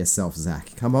ruin it for yourself,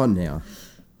 Zach. Come on now.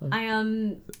 I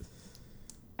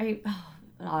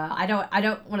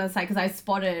don't want to say, because I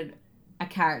spotted a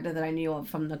character that I knew of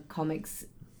from the comics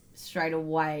straight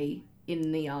away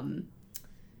in the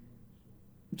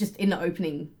just in the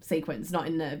opening sequence, not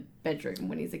in the bedroom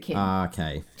when he's a kid.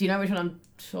 Okay. Do you know which one I'm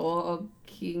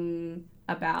talking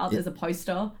about? There's a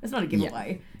poster. It's not a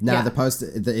giveaway. No, Yeah. the poster,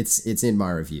 it's in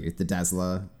my review. The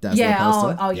Dazzler Yeah,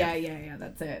 poster. yeah,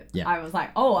 that's it. Yeah. I was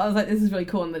like, this is really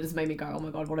cool, and that just made me go, oh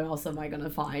my god, what else am I gonna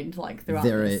find like throughout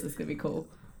this? It's gonna be cool.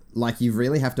 Like, you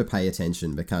really have to pay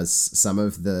attention, because some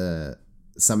of the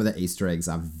Easter eggs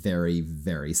are very,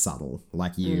 very subtle.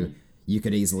 Like you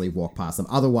could easily walk past them.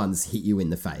 Other ones hit you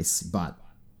in the face, but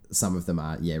some of them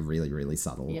are really, really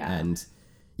subtle. Yeah. And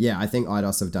I think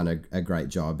Eidos have done a great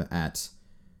job at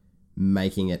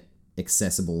making it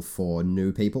accessible for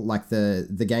new people. Like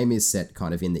the game is set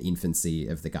kind of in the infancy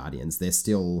of the Guardians. They're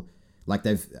still like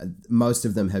most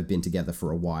of them have been together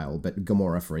for a while, but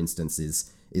Gamora, for instance,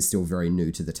 is still very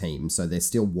new to the team, so they're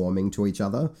still warming to each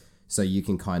other. So you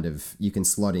can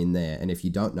slot in there, and if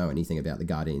you don't know anything about the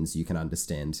Guardians, you can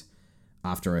understand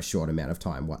after a short amount of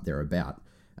time what they're about.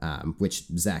 Which,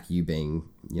 Zach, you being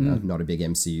not a big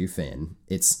MCU fan,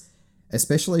 it's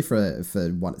especially for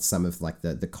some of like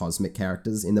the cosmic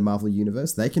characters in the Marvel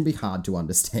universe, they can be hard to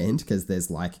understand, because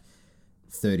there's like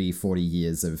 30, 40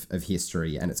 years of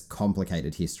history, and it's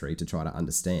complicated history to try to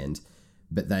understand.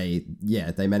 But they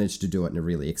managed to do it in a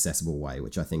really accessible way,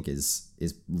 which I think is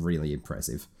really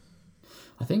impressive.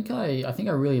 I think I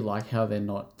really like how they're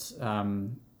not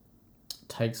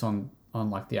takes on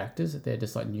like the actors. They're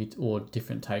just like new or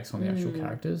different takes on the actual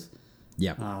characters.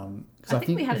 Yeah. I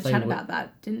think we had a chat about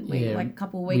that, didn't we? Yeah, like a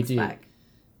couple of weeks we did. back.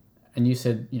 And you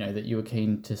said that you were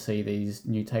keen to see these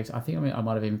new takes. I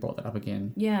might have even brought that up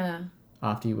again Yeah.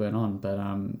 after you went on, but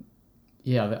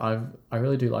I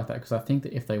really do like that, because I think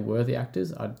that if they were the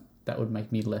actors, that would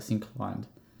make me less inclined.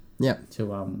 Yeah.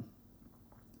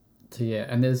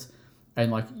 And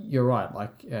like you're right,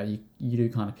 like you do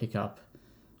kind of pick up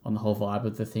on the whole vibe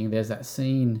of the thing. There's that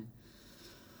scene.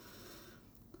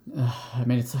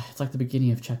 It's like the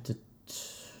beginning of chapter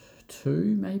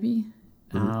 2, maybe.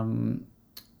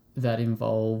 That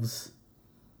involves.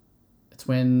 It's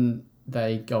when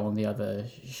they go on the other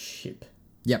ship.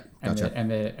 Yep. Gotcha. And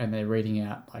they're reading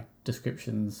out like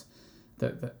descriptions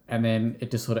and then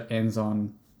it just sort of ends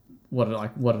on what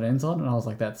it ends on, and I was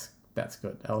like, that's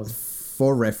good. That was,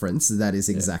 for reference, that is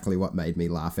exactly what made me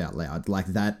laugh out loud. Like,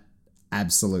 that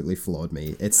absolutely floored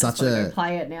me. It's such Go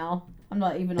play it now. I'm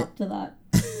not even up to that.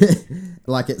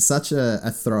 like, it's such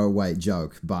a throwaway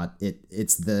joke, but it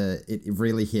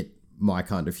really hit my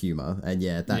kind of humor, and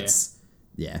it's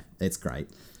great.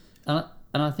 and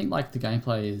I think like the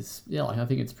gameplay is I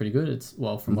think it's pretty good. It's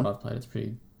from what I've played, it's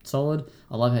solid.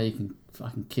 I love how you can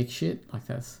fucking kick shit. Like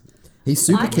that's He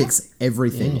super I- kicks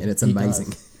everything, Yeah, and it's he amazing.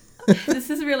 does. This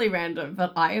is really random,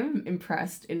 but I am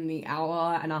impressed in the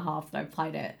hour and a half that I've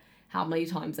played it, how many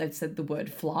times I've said the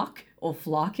word fluck or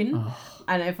flocking. Oh.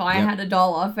 And if I Yep. had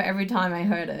 $1 for every time I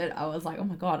heard it, I was like, oh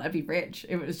my God, I'd be rich.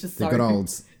 It was just The so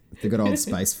good old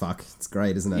space fuck. It's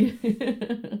great, isn't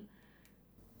it?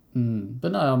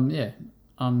 But no, yeah.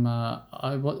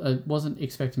 I wasn't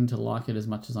expecting to like it as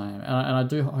much as I am. And I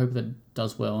do hope that it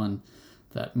does well and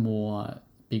that more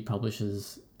big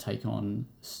publishers take on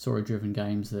story-driven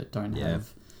games that don't Yeah.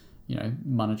 have,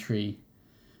 monetary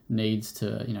needs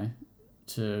to,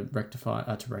 to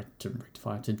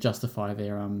justify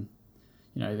their,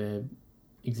 their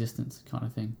existence kind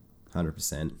of thing.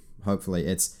 100%. Hopefully,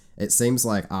 it seems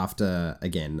like after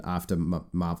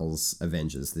Marvel's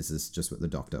Avengers, this is just what the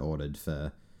Doctor ordered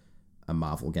for a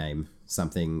Marvel game.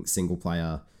 Something single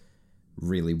player,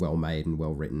 really well made and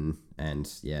well written,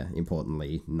 and yeah,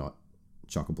 importantly, not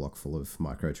chock-a-block full of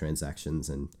microtransactions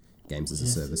and games as a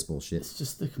Yes. service bullshit. It's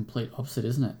just the complete opposite,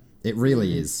 isn't it? It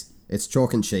really is. It's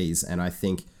chalk and cheese, and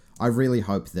I really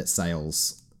hope that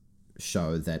sales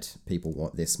show that people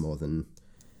want this more than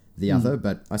the other,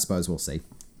 but I suppose we'll see.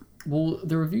 Well,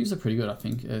 the reviews are pretty good, I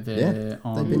think. They're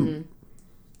on... they've been-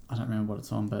 I don't remember what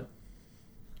it's on, but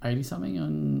 80-something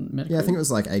on Metacritic? Yeah, I think it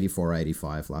was like 84,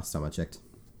 85 last time I checked.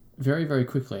 Very, very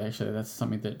quickly, actually. That's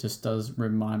something that just does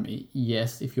remind me.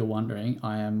 Yes, if you're wondering,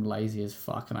 I am lazy as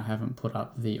fuck and I haven't put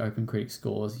up the OpenCritic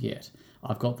scores yet.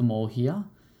 I've got them all here.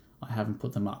 I haven't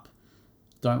put them up.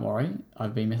 Don't worry.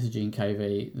 I've been messaging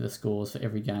KV the scores for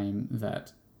every game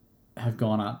that have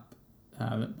gone up,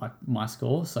 like my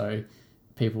score, so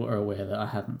people are aware that I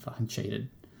haven't fucking cheated.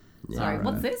 Sorry,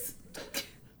 what's this?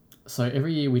 So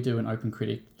every year we do an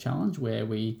OpenCritic challenge where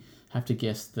we have to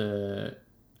guess the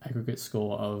aggregate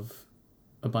score of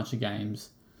a bunch of games.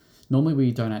 Normally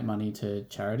we donate money to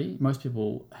charity. Most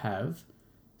people have.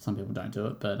 Some people don't do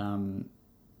it, but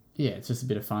yeah, it's just a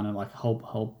bit of fun and like a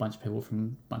whole bunch of people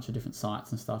from a bunch of different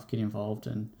sites and stuff get involved.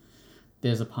 And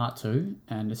there's a part 2,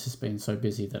 and it's just been so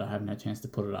busy that I haven't had a chance to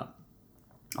put it up.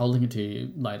 I'll link it to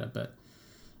you later, but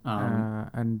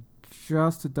And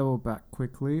just to double back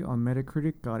quickly, on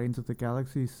Metacritic, Guardians of the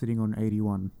Galaxy is sitting on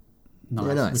 81. nice,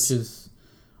 Yeah, nice. which is,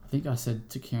 I think I said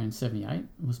to Kieran 78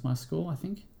 was my score, I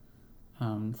think.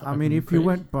 For I mean, if you OpenCritic.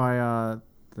 went by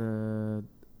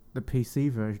the PC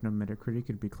version of Metacritic,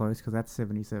 it'd be close because that's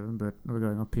 77, but we're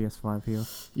going on PS5 here.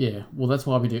 Yeah, well, that's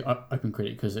why we do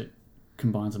OpenCritic, because it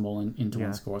combines them all into Yeah.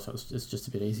 one score, so it's just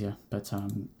a bit easier. But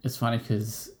it's funny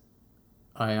because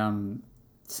I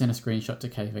sent a screenshot to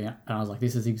KV and I was like,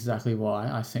 this is exactly why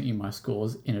I sent you my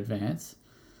scores in advance,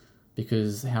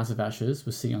 because House of Ashes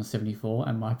was sitting on 74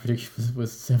 and my prediction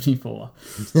was 74.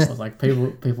 I was like, people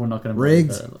are not going to believe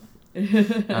Rigged.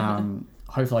 it.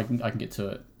 Hopefully I can get to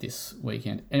it this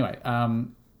weekend. Anyway,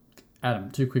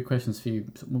 Adam, 2 quick questions for you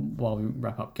while we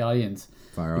wrap up. Guardians.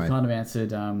 Fire You away. kind of answered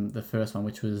the first one,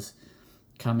 which was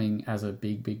coming as a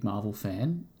big Marvel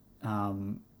fan.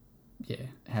 Yeah,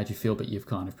 how'd you feel? But you've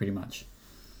kind of pretty much...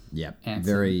 Yep. Answer-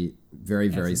 Very, very,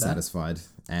 very answer that. satisfied.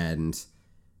 And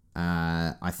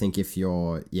I think if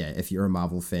you're a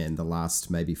Marvel fan, the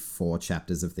last maybe 4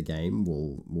 chapters of the game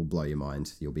will blow your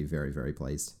mind. You'll be very, very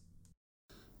pleased.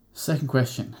 Second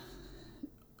question.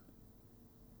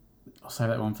 I'll save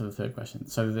that one for the third question.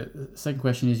 So the second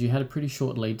question is, you had a pretty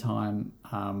short lead time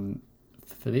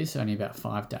for this, only about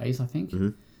 5 days, I think.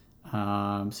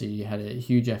 So you had a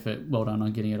huge effort. Well done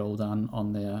on getting it all done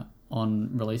on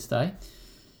release day.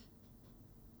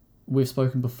 We've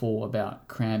spoken before about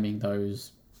cramming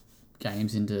those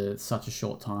games into such a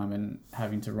short time and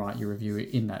having to write your review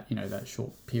in that that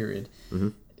short period.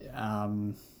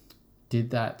 Did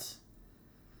that?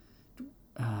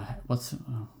 What's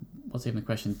even the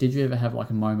question? Did you ever have like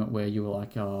a moment where you were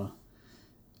like,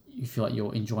 you feel like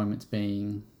your enjoyment's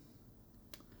being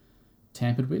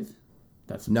tampered with?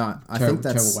 That's No, I terrible, think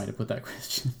that's terrible way to put that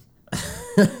question.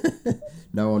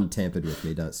 no one tampered with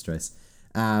me. Don't stress.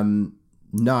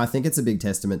 No, I think it's a big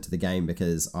testament to the game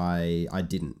because I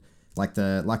didn't like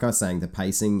I was saying, the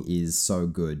pacing is so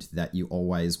good that you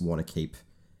always want to keep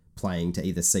playing to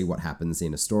either see what happens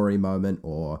in a story moment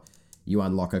or you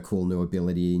unlock a cool new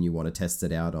ability and you want to test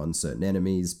it out on certain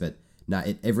enemies. But no,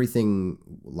 everything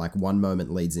like one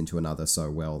moment leads into another so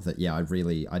well that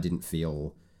I didn't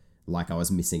feel like I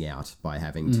was missing out by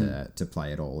having to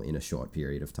play it all in a short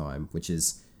period of time, which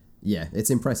is it's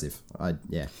impressive. I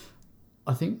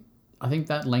think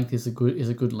that length is a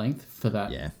good length for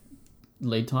that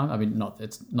lead time. I mean,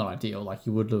 it's not ideal. Like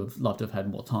you would have loved to have had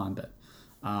more time, but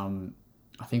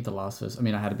I I think The Last of Us, I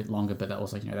mean, I had a bit longer, but that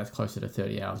was like, that's closer to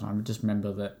 30 hours. And I just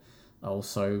remember that I was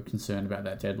so concerned about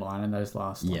that deadline, and those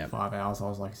last 5 hours, I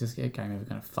was like, is this game ever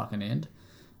going to fucking end?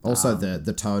 Also,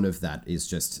 the tone of that is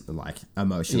just like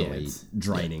emotionally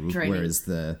draining, whereas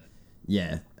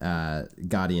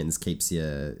Guardians keeps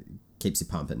you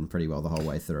pumping pretty well the whole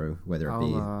way through, whether it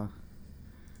be...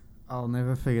 I'll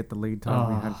never forget the lead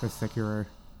time we had for Sekiro.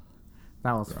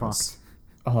 That was fucked.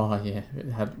 Oh, yeah.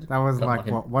 That was like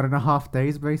 1.5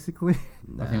 days, basically?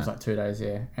 I think it was like 2 days,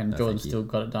 yeah. And Jordan still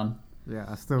got it done. Yeah,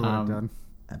 I still got it done.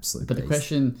 Absolutely.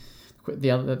 But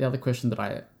the other question that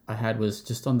I had was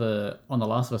just on the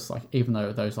Last of Us, like, even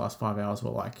though those last 5 hours were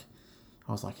like,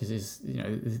 I was like, this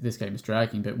game is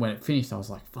dragging, but when it finished, I was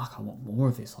like, fuck, I want more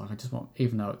of this. Like, I just want,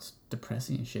 even though it's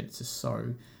depressing and shit, it's just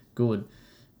so good.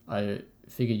 I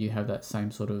figure you have that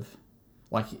same sort of,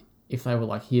 like, if they were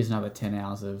like, here's another 10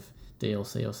 hours of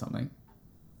DLC or something.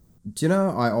 Do you know,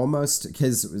 I almost,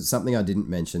 because something I didn't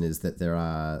mention is that there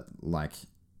are like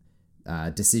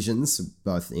decisions,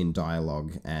 both in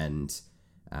dialogue and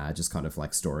just kind of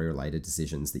like story related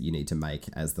decisions that you need to make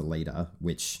as the leader,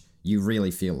 which you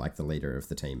really feel like the leader of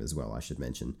the team as well, I should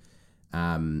mention.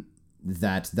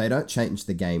 That they don't change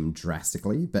the game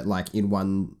drastically, but like in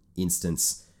one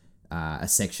instance, a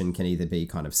section can either be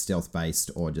kind of stealth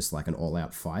based or just like an all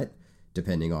out fight,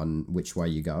 depending on which way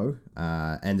you go.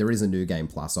 And there is a new game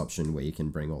plus option where you can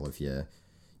bring all of your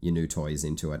new toys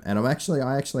into it. And I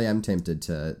actually am tempted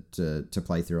to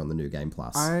play through on the new game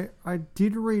plus. I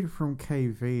did read from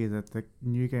KV that the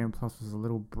new game plus was a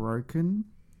little broken.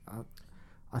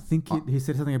 I think he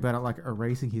said something about it like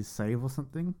erasing his save or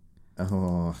something.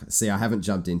 Oh, see, I haven't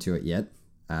jumped into it yet.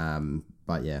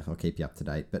 But yeah, I'll keep you up to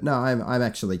date. But no, I'm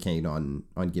actually keen on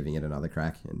giving it another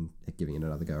crack and giving it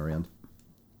another go around.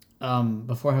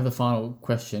 Before I have the final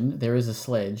question, there is a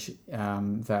sledge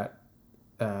that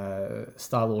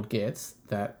Star-Lord gets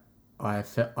that I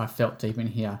felt deep in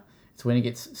here. It's when he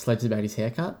gets sledged about his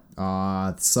haircut. Ah,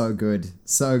 it's so good.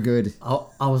 So good.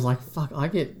 I was like, fuck,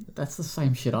 that's the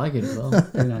same shit I get as well.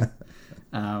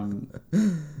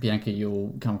 Bianca,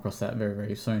 you'll come across that very,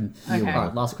 very soon. Okay. All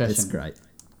right, last question. It's great.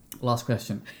 Last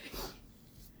question.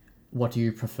 What do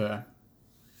you prefer?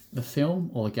 The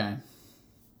film or the game?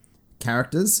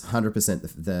 Characters,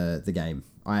 100% the game.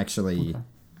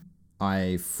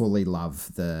 I fully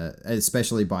love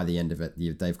especially by the end of it,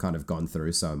 they've kind of gone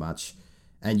through so much.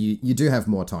 And you do have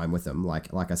more time with them.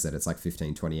 Like I said, it's like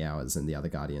 15, 20 hours, and the other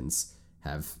Guardians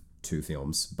have 2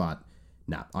 films. But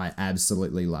no, I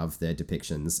absolutely love their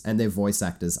depictions. And their voice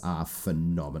actors are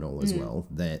phenomenal as well.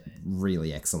 They're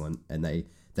really excellent, and they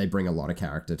bring a lot of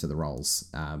character to the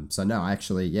roles. So no, I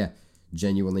actually,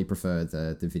 genuinely prefer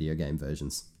the video game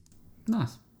versions.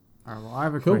 Nice. All right, well, I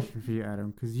have a question for you, Adam,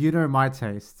 because you know my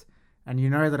taste, and you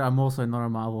know that I'm also not a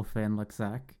Marvel fan like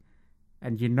Zach,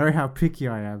 and you know how picky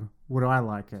I am. Would I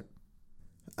like it?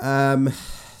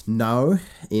 No,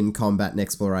 in combat and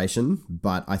exploration,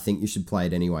 but I think you should play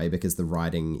it anyway because the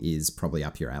writing is probably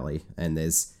up your alley, and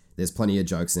there's plenty of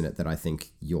jokes in it that I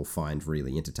think you'll find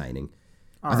really entertaining.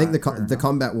 I think the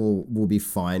combat will be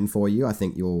fine for you. I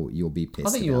think you'll be pissed.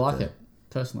 I think you'll like it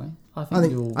personally. I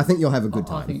think you'll have a good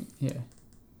time.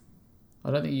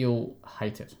 I don't think you'll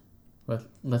hate it.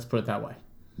 Let's put it that way.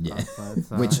 Yeah.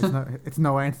 So it's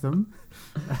no Anthem.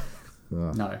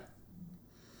 No.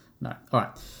 All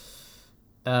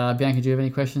right. Bianca, do you have any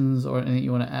questions or anything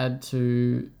you want to add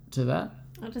to that?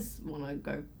 I just want to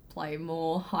go play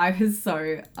more. I was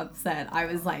so upset. I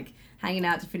was like hanging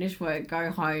out to finish work, go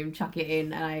home, chuck it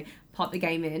in, and I popped the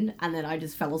game in, and then I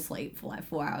just fell asleep for like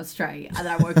 4 hours straight. And then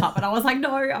I woke up and I was like,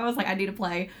 no, I need to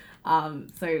play.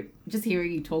 So just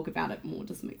hearing you talk about it more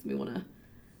just makes me want to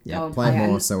play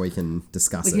more so we can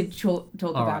discuss it. We could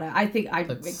talk about it. I think I'm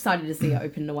excited to see it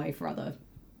open the way for other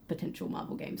potential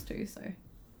Marvel games too. So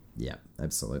yeah,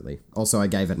 absolutely. Also, I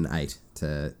gave it an 8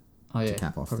 to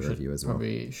cap off the review as well.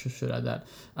 Probably should add that.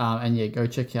 And go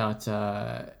check out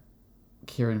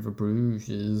Kieran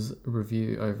Verbruge's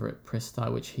review over at Press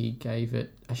Start, which he gave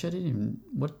it. Actually, I didn't even.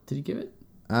 What did he give it?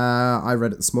 I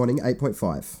read it this morning.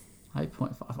 8.5.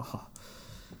 8.5. Oh,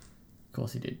 of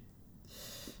course he did.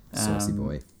 Saucy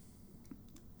boy.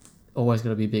 Always got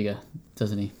to be bigger,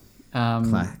 doesn't he?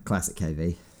 Classic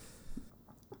KV.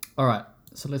 All right.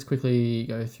 So let's quickly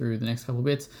go through the next couple of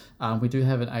bits. We do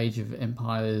have an Age of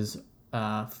Empires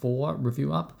 4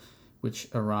 review up, which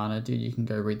Arana did. You can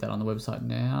go read that on the website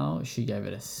now. She gave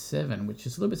it a 7, which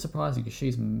is a little bit surprising because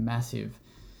she's massive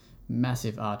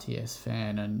RTS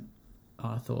fan, and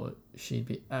I thought she'd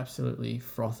be absolutely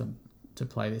frothing to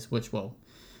play this, which, well,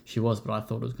 she was, but I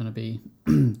thought it was going to be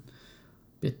a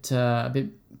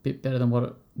bit better than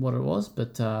what it was.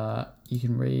 But you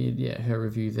can read her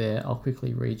review there. I'll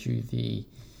quickly read you the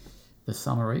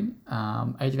summary.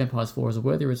 Age of Empires 4 is a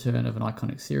worthy return of an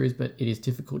iconic series, but it is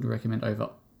difficult to recommend over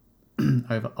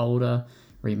older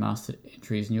remastered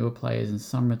entries. Newer players and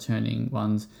some returning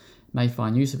ones may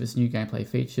find use of its new gameplay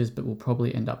features, but will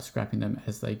probably end up scrapping them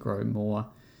as they grow more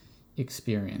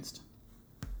experienced.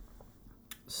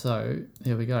 So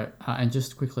there we go. And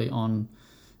just quickly on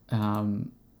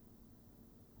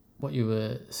what you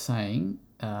were saying,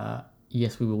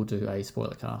 yes, we will do a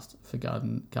spoiler cast for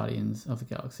Guardians of the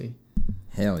Galaxy.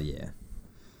 Hell yeah.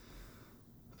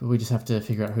 But we just have to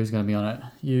figure out who's going to be on it.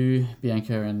 You,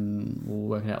 Bianca, and we'll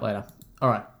work it out later. All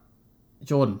right.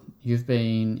 Jordan, you've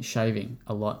been shaving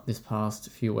a lot this past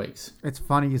few weeks. It's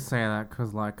funny you say that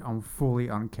because, like, I'm fully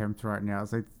unkempt right now.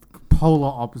 It's like polar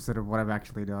opposite of what I've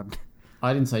actually done.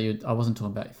 I didn't say I wasn't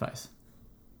talking about your face.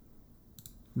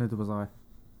 Neither was I.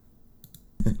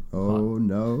 Oh,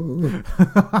 no.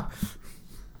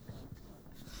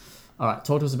 All right,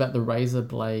 talk to us about the Razer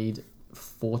Blade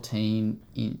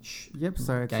 14-inch. Yep,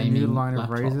 so it's a gaming new line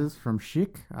laptop. of razors from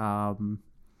Schick.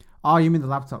 Oh, you mean the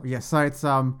laptop? Yeah, so it's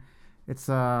a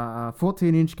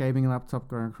 14-inch gaming laptop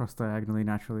going across diagonally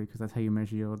naturally because that's how you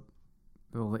measure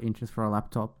all the inches for a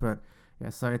laptop. But yeah,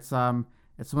 so it's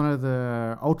one of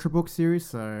the Ultrabook series.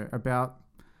 So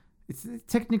it's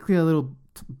technically a little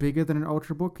bigger than an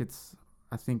Ultrabook. It's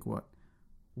I think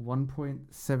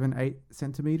 1.78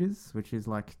 centimeters, which is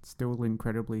like still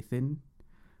incredibly thin.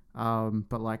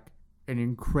 But like an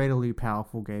incredibly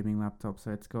powerful gaming laptop.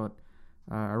 So it's got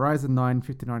a Ryzen 9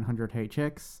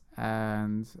 5900HX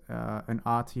and an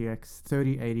RTX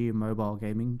 3080 mobile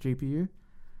gaming GPU.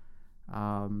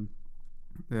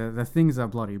 The things are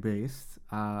bloody beast.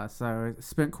 So I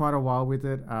spent quite a while with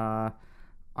it. I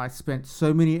spent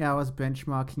so many hours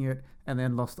benchmarking it and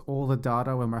then lost all the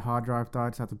data when my hard drive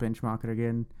died, so I had to benchmark it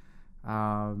again.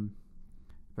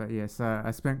 But yeah, so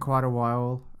I spent quite a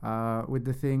while with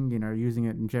the thing, using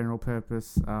it in general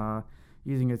purpose,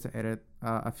 using it to edit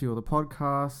a few of the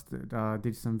podcasts,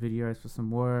 did some videos for some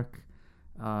work,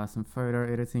 some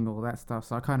photo editing, all that stuff.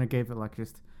 So I kind of gave it like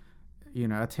just,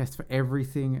 a test for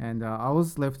everything, and I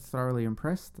was left thoroughly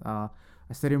impressed. I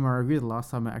said in my review the last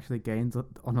time I actually gained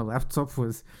on a laptop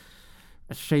was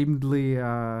ashamedly,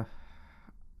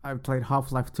 I played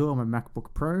Half-Life 2 on my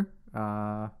MacBook Pro.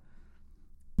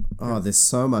 Oh, there's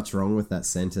so much wrong with that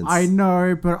sentence. I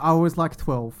know, but I was like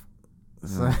 12.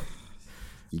 So,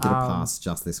 you get a pass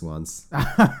just this once.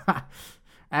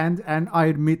 and I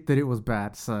admit that it was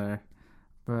bad. So,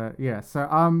 but yeah,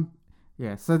 so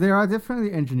so there are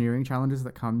definitely engineering challenges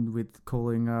that come with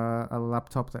cooling a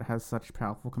laptop that has such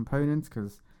powerful components,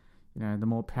 because the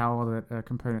more power that a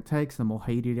component takes, the more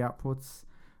heat it outputs.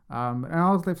 And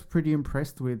I was left pretty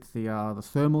impressed with the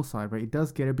thermal side, but it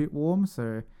does get a bit warm.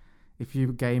 So if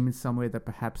you game in somewhere that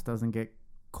perhaps doesn't get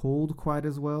cooled quite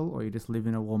as well, or you just live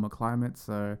in a warmer climate,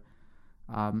 so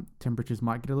temperatures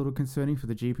might get a little concerning for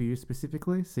the GPU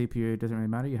specifically. CPU doesn't really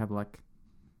matter. You have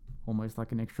almost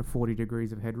an extra 40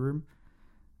 degrees of headroom.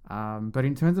 But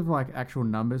in terms of actual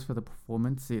numbers for the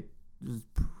performance, it was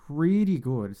pretty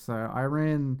good. So I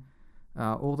ran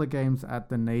all the games at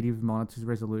the native monitor's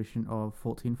resolution of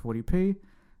 1440p.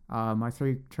 My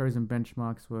three chosen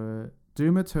benchmarks were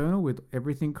Doom Eternal with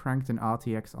everything cranked and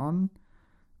RTX on,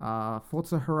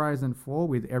 Forza Horizon 4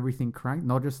 with everything cranked,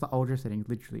 not just the ultra settings,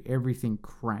 literally everything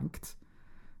cranked.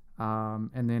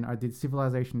 And then I did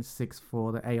Civilization 6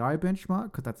 for the AI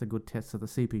benchmark, because that's a good test of the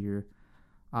CPU.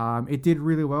 It did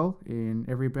really well in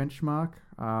every benchmark,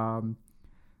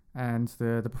 and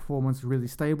the performance was really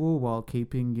stable while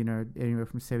keeping, anywhere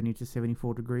from 70 to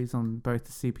 74 degrees on both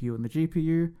the CPU and the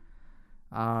GPU.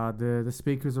 The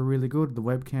speakers are really good. The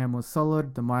webcam was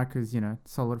solid. The mic is,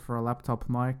 solid for a laptop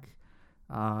mic.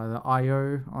 The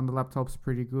I/O on the laptop's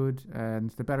pretty good,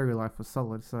 and the battery life was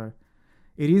solid. So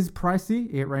it is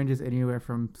pricey. It ranges anywhere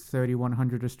from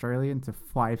 3,100 Australian to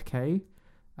 5K.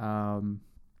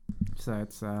 So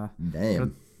it's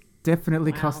it'll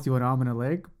definitely cost you an arm and a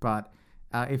leg. But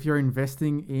if you're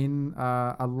investing in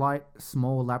a light,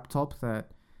 small laptop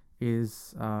that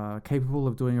is capable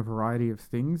of doing a variety of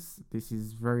things, this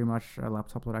is very much a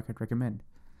laptop that I could recommend.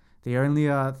 The only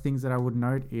things that I would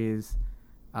note is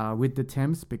with the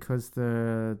temps, because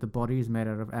the body is made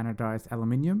out of anodized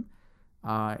aluminium,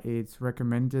 it's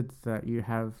recommended that you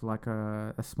have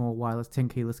a small wireless 10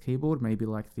 keyless keyboard, maybe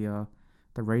like the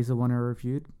Razer one I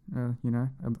reviewed, a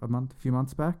few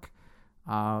months back,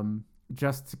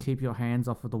 just to keep your hands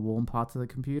off of the warm parts of the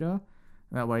computer.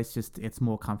 That way it's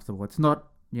more comfortable. It's not,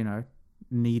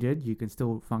 needed. You can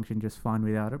still function just fine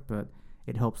without it, but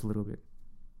it helps a little bit.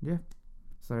 Yeah.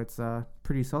 So it's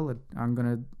pretty solid. I'm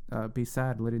going to be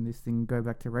sad letting this thing go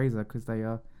back to Razer because they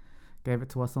gave it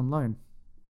to us on loan.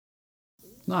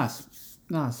 Nice.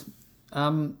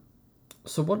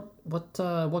 So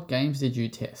what games did you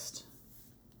test?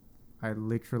 I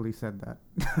literally said that.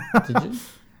 Did you?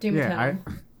 Doom Eternal.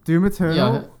 Doom Eternal.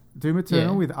 Yeah, Doom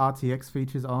Eternal yeah. with RTX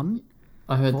features on.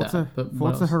 I heard Forza, that. But what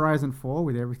Forza else? Horizon 4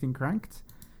 with everything cranked.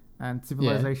 And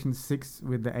Civilization 6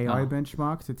 with the AI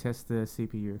benchmark to test the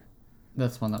CPU.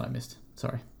 That's one that I missed.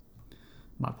 Sorry.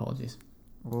 My apologies.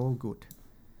 All good.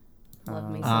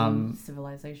 Love me some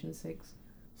Civilization 6.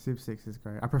 Civ 6 is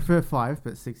great. I prefer 5,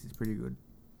 but 6 is pretty good.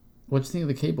 What do you think of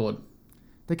the keyboard?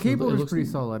 The keyboard it is looks- pretty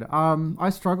solid. I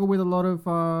struggle with a lot of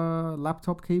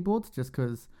laptop keyboards just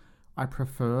because I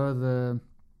prefer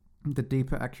the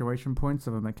deeper actuation points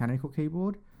of a mechanical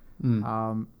keyboard.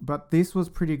 But this was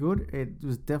pretty good. It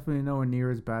was definitely nowhere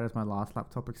near as bad as my last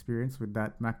laptop experience with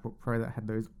that MacBook Pro that had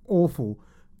those awful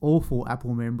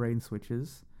Apple membrane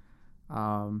switches.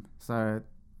 So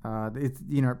it's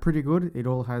pretty good. It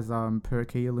all has per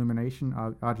key illumination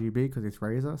RGB because it's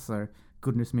Razer. So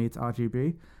goodness me, it's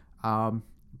RGB.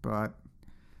 But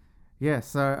yeah,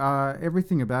 so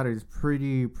everything about it is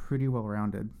pretty well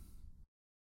rounded.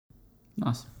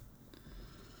 Nice.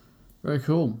 Very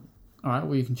cool. All right,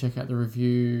 well, you can check out the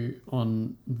review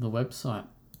on the website.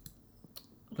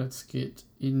 Let's get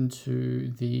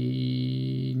into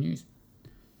the news.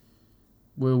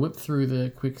 We'll whip through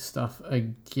the quick stuff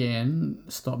again.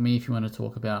 Stop me if you want to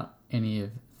talk about any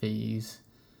of these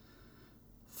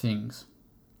things.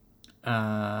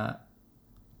 Actually,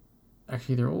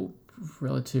 they're all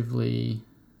relatively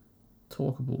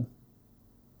talkable.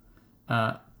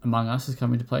 Among Us is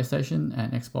coming to PlayStation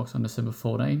and Xbox on December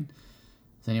 14.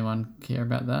 Does anyone care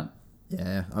about that?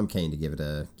 Yeah, I'm keen to give it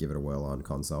a whirl on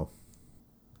console.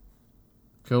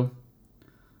 Cool.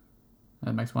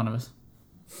 That makes one of us.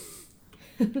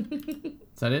 Is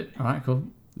that it? All right, cool.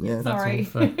 Yeah, Sorry.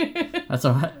 That's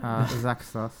all right. Zach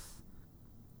Suss.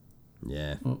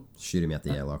 yeah. Well, Shoot him out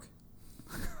the airlock.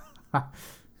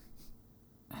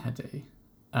 Had to.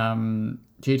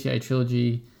 GTA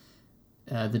Trilogy,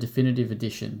 the definitive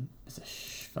edition. It's a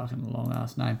fucking long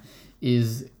ass name.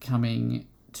 Is coming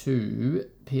to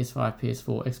PS5,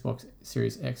 PS4, Xbox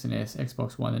Series X and S,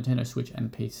 Xbox One, Nintendo Switch,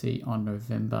 and PC on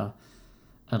November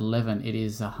 11. It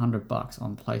is $100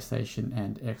 on PlayStation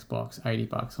and Xbox,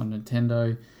 $80 on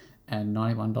Nintendo, and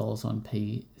 $91 on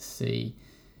PC.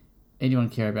 Anyone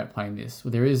care about playing this?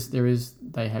 Well, there is.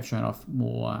 They have shown off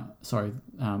more.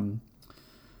 The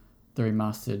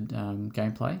remastered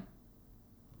gameplay.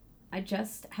 I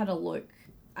just had a look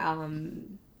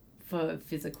for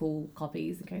physical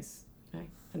copies in case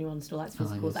anyone still likes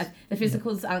physicals. Yes. The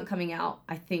physicals aren't coming out.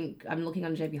 I think I'm looking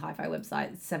on JB Hi-Fi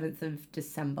website, 7th of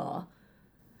December.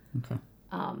 Okay.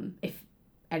 If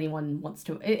anyone wants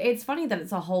to, it's funny that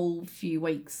it's a whole few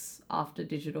weeks after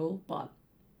digital, but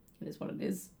it is what it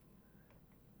is.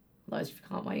 Those who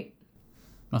can't wait.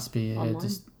 Must be Online.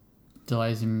 just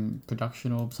delays in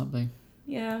production or something.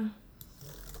 Yeah.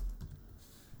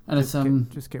 And it's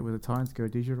Just get with the times, go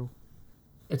digital.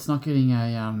 it's not getting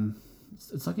a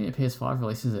it's not getting a PS5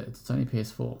 release, is it? It's only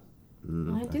PS4. I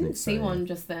didn't think see so, one yeah.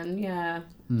 just then. Yeah.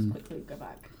 Just quickly go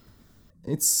back.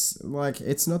 It's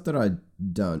not that I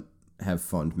don't have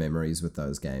fond memories with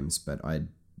those games, but I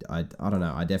don't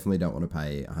know. I definitely don't want to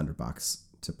pay $100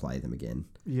 to play them again.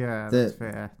 Yeah, that's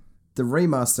fair. The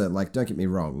remaster, don't get me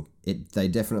wrong, they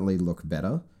definitely look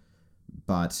better,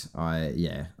 but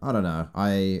I don't know.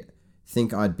 I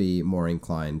think I'd be more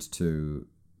inclined to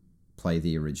play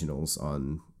the originals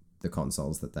on the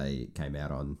consoles that they came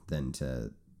out on than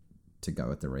to go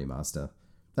with the remaster.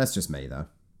 That's just me though.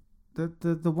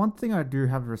 The one thing I do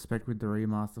have respect with the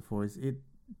remaster for is it,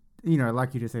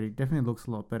 like you just said, it definitely looks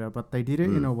a lot better, but they did it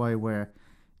in a way where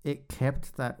it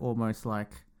kept that almost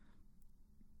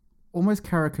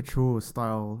caricature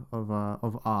style of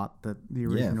art that the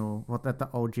original, that the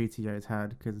old GTAs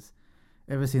had, because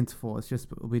ever since 4, it's just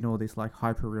been all this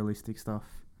hyper realistic stuff.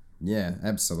 Yeah,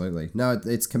 absolutely. No,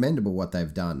 it's commendable what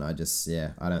they've done. I just,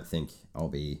 I don't think I'll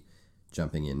be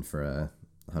jumping in for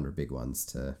 100 big ones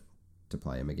to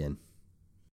play them again.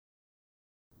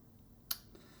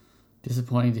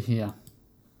 Disappointing to hear.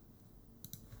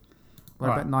 What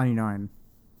Right. about 99?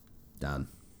 Done.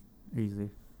 Easy.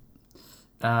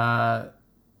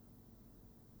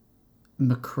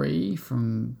 McCree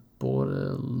from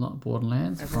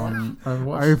Borderlands from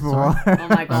Overwatch. Overwatch. Oh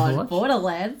my god, Overwatch?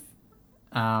 Borderlands.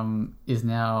 Is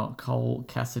now Cole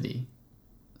Cassidy.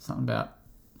 Something about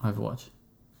Overwatch.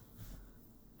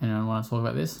 Anyone want to talk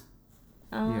about this?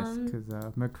 Yes, because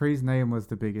McCree's name was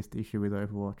the biggest issue with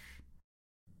Overwatch.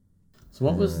 So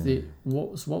what was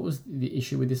the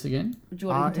issue with this again? Do you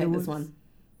want to take this one?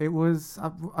 It was,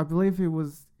 I believe he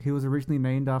was originally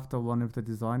named after one of the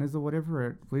designers or whatever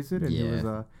at Blizzard, and he was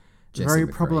a Jesse very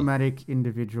McCree. problematic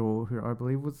individual who I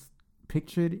believe was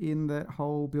pictured in that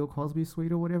whole Bill Cosby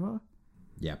suite or whatever.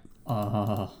 Yep.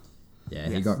 Oh, Yeah,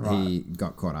 Yes, he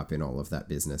got caught up in all of that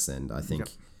business, and I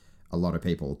think a lot of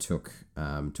people took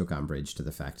umbrage to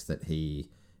the fact that he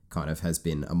kind of has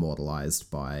been immortalized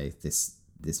by this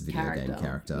video game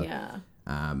character. Yeah.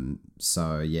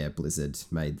 So yeah, Blizzard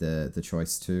made the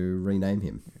choice to rename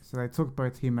him. So they took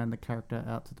both him and the character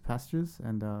out to the pastures,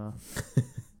 and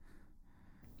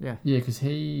yeah. yeah, because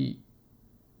he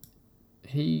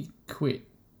quit,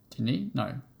 didn't he?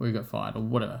 No, or he got fired or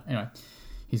whatever. Anyway,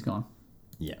 he's gone.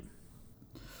 Yeah.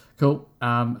 Cool.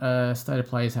 State of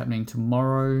Play is happening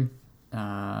tomorrow.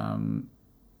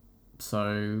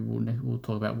 So we'll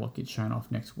talk about what gets shown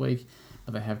off next week.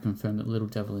 But they have confirmed that Little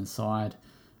Devil Inside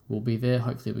will be there.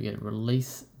 Hopefully we get a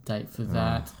release date for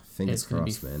that. Fingers It's going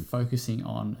to crossed, be man. focusing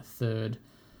on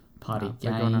third-party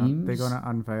They're games. gonna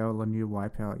unveil a new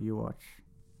Wipeout you watch.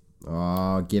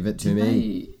 Oh, give it to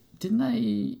me. Didn't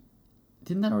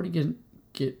that already get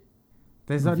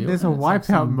There's revealed? a It's like Wipeout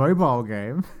some- mobile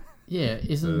game. Yeah,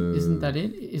 isn't that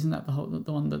it? Isn't that the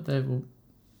one that they've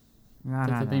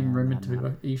been rumored to be?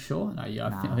 Are you sure? No, yeah,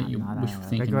 I think you wish for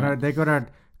thinking. They're gonna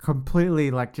completely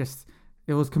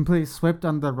it was completely swept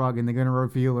under the rug, and they're gonna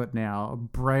reveal it now. A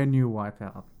brand new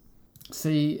Wipeout.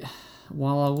 See,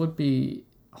 while I would be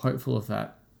hopeful of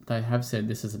that, they have said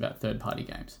this is about third-party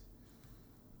games.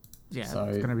 Yeah, So-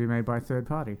 it's gonna be made by a third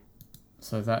party.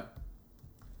 So that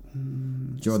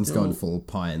Jordan's still- gone full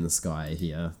pie in the sky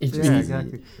here. It's Yeah, easy.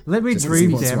 exactly. Let me Just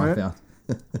dream, wants damn it. Wipeout.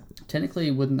 Technically,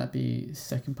 wouldn't that be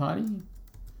second party?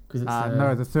 Because it's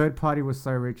No, the third party was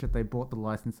so rich that they bought the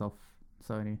license off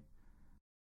Sony.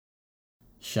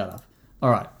 Shut up. All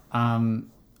right.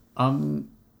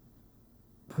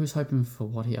 Who's hoping for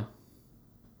what here?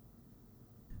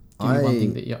 Give me one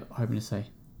thing that you're hoping to say.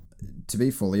 To be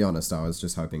fully honest, I was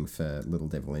just hoping for Little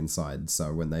Devil Inside.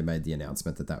 So when they made the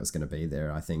announcement that was going to be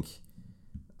there, I think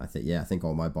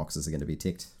all my boxes are going to be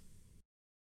ticked.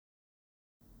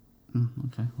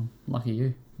 Okay, well, lucky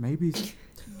you. Maybe.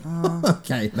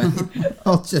 Okay, mate.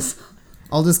 I'll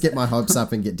just get my hopes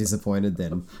up and get disappointed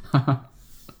then.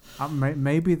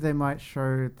 Maybe they might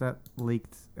show that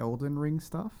leaked Elden Ring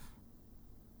stuff.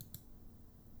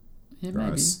 Yeah,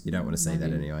 Gross. You don't want to see that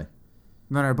Maybe. anyway.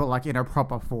 No, but in a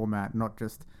proper format, not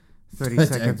just 30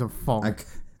 seconds of fog.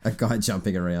 A guy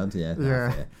jumping around, yeah. no,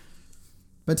 Yeah. fair.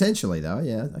 Potentially though,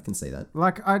 yeah, I can see that.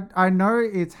 I know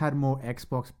it's had more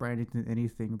Xbox branding than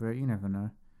anything, but you never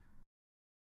know.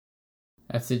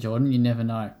 That's it, Jordan. You never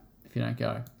know if you don't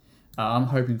go. I'm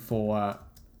hoping for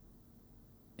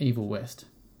Evil West.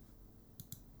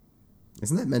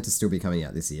 Isn't that meant to still be coming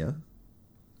out this year?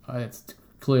 It's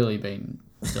clearly been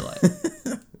delayed.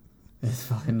 There's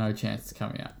fucking no chance it's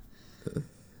coming out.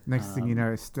 Next thing you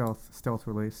know, stealth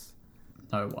release.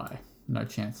 No way. No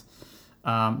chance.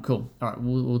 Cool. All right,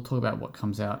 we'll talk about what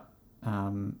comes out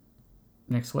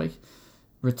next week.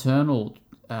 Returnal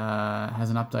has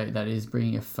an update that is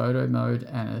bringing a photo mode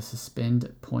and a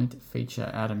suspend point feature.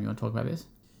 Adam, you want to talk about this?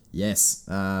 Yes.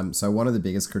 So one of the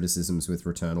biggest criticisms with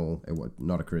Returnal,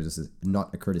 not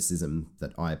a criticism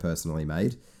that I personally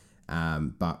made,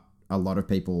 but a lot of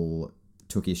people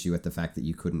took issue at the fact that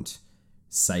you couldn't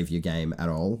save your game at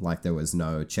all. Like there was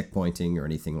no checkpointing or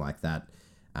anything like that.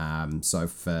 So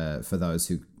for those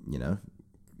who,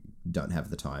 don't have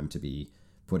the time to be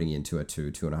putting into a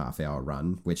 2.5 hour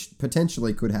run, which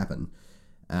potentially could happen,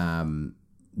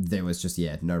 there was just,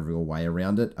 no real way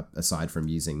around it, aside from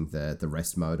using the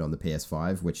rest mode on the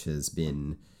PS5, which has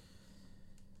been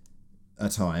a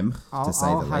time, to say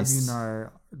I'll the have least. you know,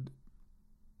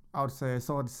 I would say a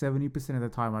solid 70% of the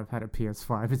time I've had a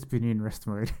PS5, it's been in rest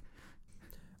mode.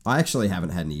 I actually haven't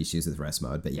had any issues with rest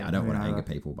mode, but I don't want to anger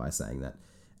people by saying that.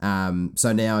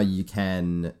 So now you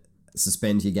can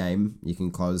suspend your game, you can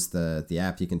close the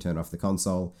app, you can turn off the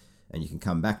console, and you can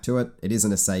come back to it. It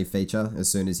isn't a save feature. As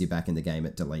soon as you're back in the game,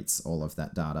 it deletes all of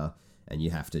that data, and you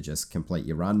have to just complete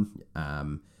your run.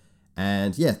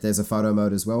 And there's a photo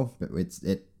mode as well, but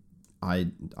I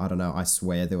don't know. I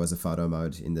swear there was a photo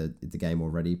mode in the game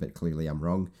already, but clearly I'm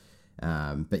wrong.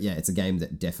 But it's a game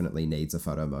that definitely needs a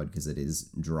photo mode because it is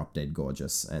drop dead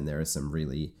gorgeous, and there's some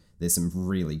really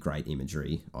great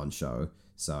imagery on show.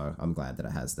 So I'm glad that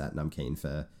it has that, and I'm keen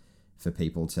for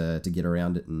people to get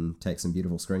around it and take some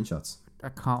beautiful screenshots. I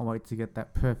can't wait to get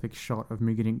that perfect shot of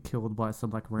me getting killed by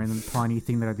some random tiny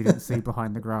thing that I didn't see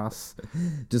behind the grass.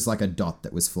 Just like a dot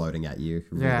that was floating at you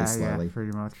really slowly. Yeah,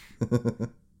 pretty much.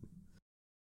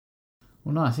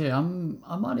 Well, nice. Yeah, I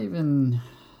might even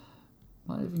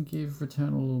give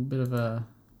Returnal a bit of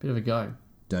a go.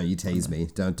 Don't you tease me.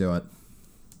 Don't do it.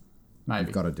 Maybe.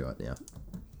 You've got to do it now.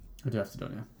 I do have to do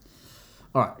it now.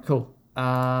 All right, cool.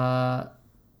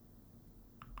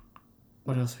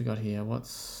 What else we got here?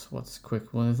 What's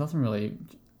quick? Well, there's nothing really.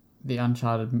 The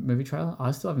Uncharted movie trailer.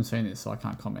 I still haven't seen this, so I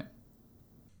can't comment.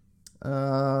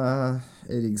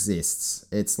 It exists.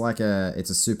 It's like it's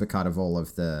a supercut of all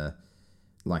of the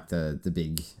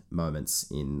big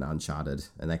moments in Uncharted,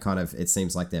 and it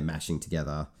seems like they're mashing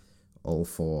together all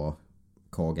 4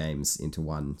 core games into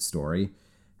one story.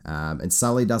 And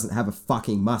Sully doesn't have a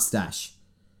fucking mustache.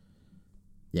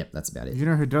 Yep, that's about it. You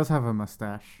know who does have a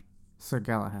mustache? Sir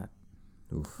Galahad.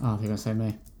 Oof. Oh, they're gonna say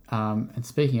me. And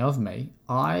speaking of me,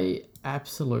 I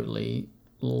absolutely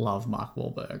love Mark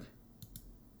Wahlberg.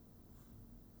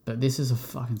 But this is a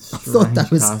fucking strange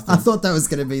casting. I thought that was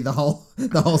going to be the whole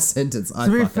sentence.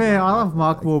 To be fair, I love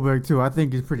Mark Wahlberg too. I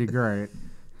think he's pretty great.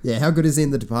 Yeah, how good is he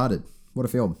in The Departed? What a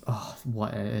film. Oh,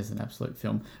 what it is an absolute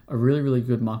film. A really, really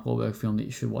good Mark Wahlberg film that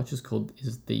you should watch is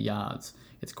The Yards.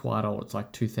 It's quite old. It's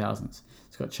like 2000s.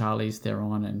 It's got Charlize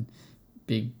Theron and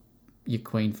big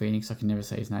Joaquin Phoenix. I can never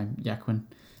say his name. Joaquin.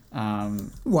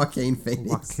 Joaquin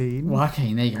Phoenix.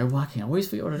 Joaquin. There you go. Joaquin. I always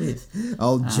forget what it is.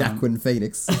 Old Joaquin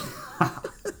Phoenix.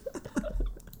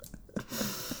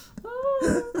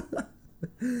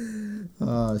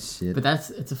 Oh shit! But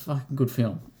it's a fucking good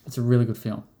film. It's a really good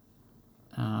film.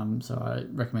 So I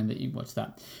recommend that you watch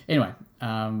that. Anyway,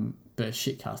 but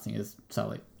shit casting is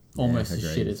Sully. Almost as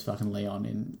shit as fucking Leon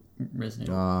in Resident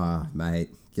Evil. Ah,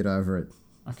 mate, get over it.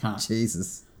 I can't.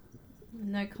 Jesus.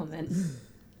 No comment.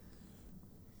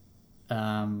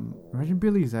 Imagine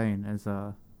Billy Zane as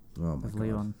Oh my as God.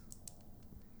 Leon.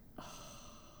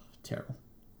 Terrible.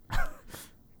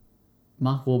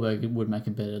 Mark Wahlberg would make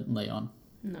a better Leon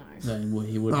No. than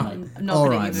he would make. I'm not All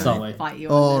going right, to mate. even fight you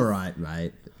on All this. right,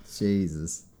 mate.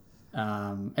 Jesus.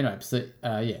 Anyway, so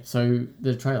so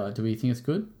the trailer. Do we think it's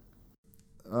good?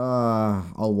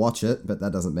 I'll watch it, but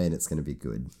that doesn't mean it's going to be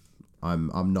good.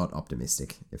 I'm not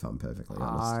optimistic, if I'm perfectly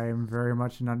honest. I'm very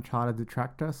much an Uncharted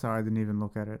detractor, so I didn't even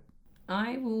look at it.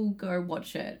 I will go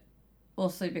watch it.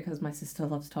 Also because my sister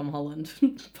loves Tom Holland.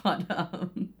 But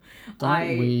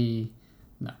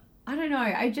I don't know.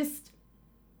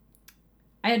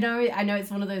 I know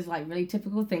it's one of those like really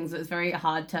typical things, but it's very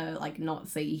hard to like not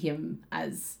see him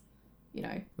as, you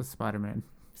know, The Spider-Man.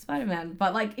 Spider-Man.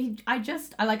 But like I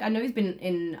know he's been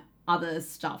in other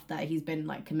stuff that he's been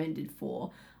like commended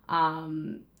for.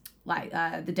 The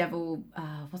Devil,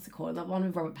 what's it called? That one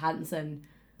with Robert Pattinson.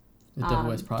 The Devil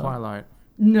Wears Prada. Twilight.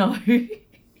 No.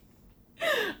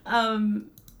 I've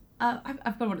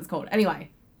forgotten what it's called.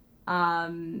 Anyway,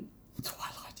 Twilight.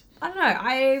 I don't know.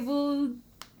 I will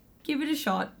give it a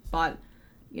shot, but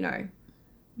you know,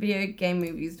 video game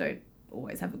movies don't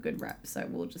always have a good rep, so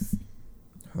we'll just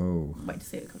wait to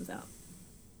see if it comes out.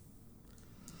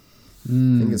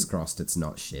 Fingers crossed it's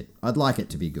not shit. I'd like it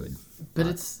to be good. But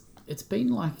it's been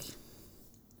like,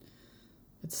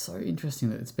 it's so interesting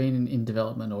that it's been in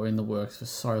development or in the works for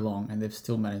so long, and they've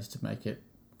still managed to make it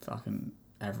fucking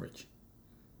average.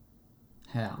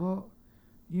 How? Well,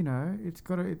 you know, it's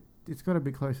got to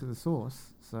be close to the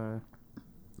source. So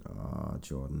Oh,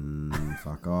 Jordan,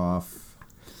 fuck off.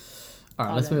 All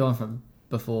right, let's move on from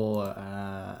before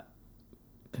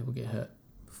people get hurt.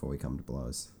 Before we come to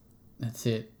blows. That's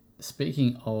it.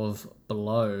 Speaking of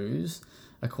blows,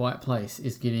 A Quiet Place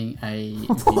is getting a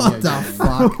video What the game.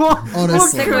 fuck? What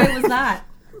Honestly, segue was that?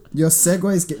 your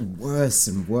segues get worse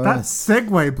and worse. that's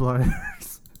segue blow.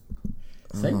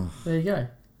 See, there you go.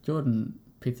 Jordan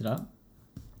picked it up.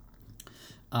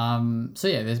 So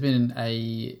yeah, there's been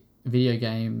a video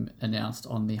game announced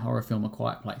on the horror film A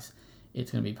Quiet Place.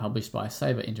 It's going to be published by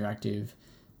Saber Interactive.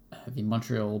 The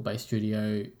Montreal-based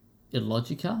studio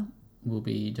Illogica will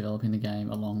be developing the game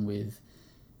along with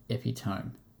Epitome.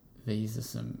 These are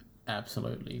some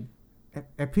absolutely...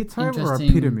 Epitome or Interesting.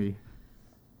 epitome?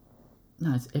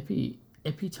 No, it's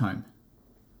Epitome.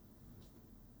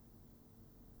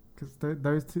 Because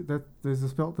those two, those are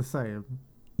spelt the same.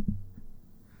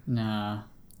 Nah.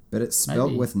 But it's spelt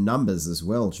Maybe. with numbers as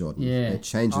well, Jordan. Yeah. It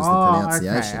changes the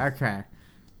pronunciation. Okay.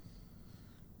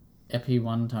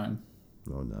 Epi-one-tome.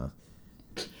 Oh no.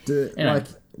 Anyway.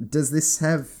 Does this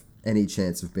have any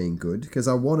chance of being good? Because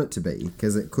I want it to be,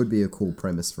 because it could be a cool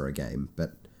premise for a game.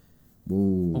 But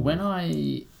ooh. When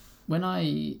I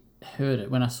heard it,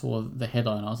 when I saw the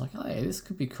headline, I was like, oh yeah, this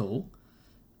could be cool.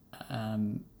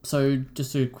 So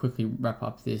just to quickly wrap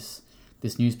up this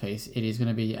news piece, it is going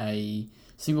to be a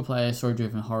single player story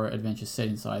driven horror adventure set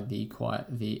inside the A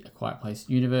Quiet Place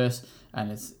universe,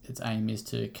 and its aim is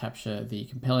to capture the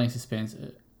compelling suspense,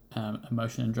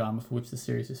 emotion and drama for which the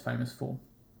series is famous for.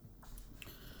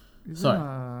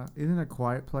 Isn't A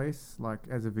Quiet Place, like,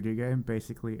 as a video game,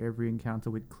 basically every encounter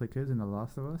with clickers in The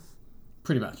Last of Us?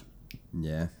 Pretty much.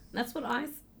 Yeah. That's what I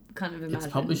kind of imagined.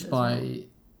 It's published by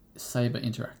Saber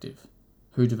Interactive,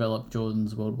 who developed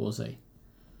Jordan's World War Z.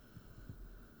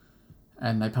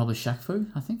 And they publish Shaq Fu,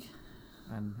 I think.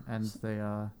 And they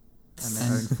own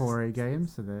 4A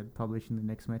games, so they're publishing the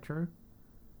next Metro.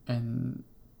 And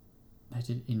they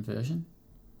did Inversion.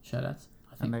 Shoutouts,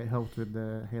 I think. And they helped with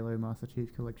the Halo Master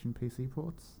Chief Collection PC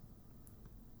ports.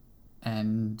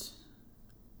 And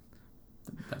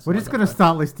we're just going to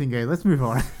start listing games. Let's move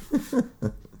on.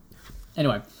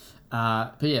 Anyway,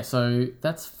 but yeah, so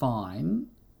that's fine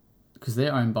because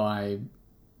they're owned by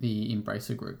the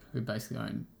Embracer Group, who basically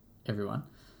own everyone.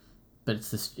 But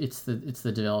it's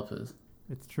the developers.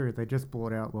 It's true. They just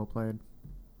bought out Well Played.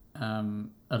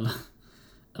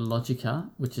 Logica,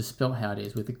 which is spelled how it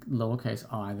is with a lowercase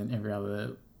I, then every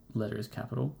other letter is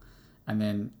capital, and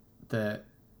then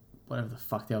whatever the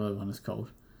fuck the other one is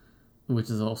called, which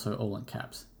is also all in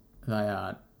caps. They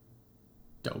are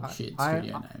dog shit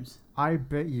studio names. I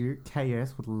bet you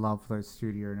KS would love those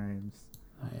studio names.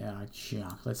 They are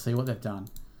junk. Let's see what they've done.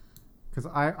 Because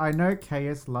I know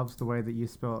KS loves the way that you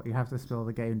have to spell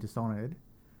the game Dishonored.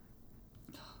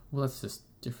 Well, that's just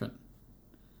different.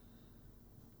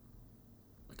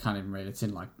 I can't even read it. It's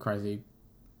in like crazy.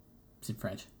 It's in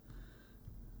French.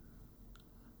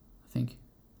 I think.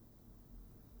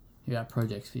 Here are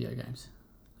projects, video games.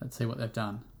 Let's see what they've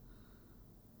done.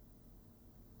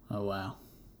 Oh wow.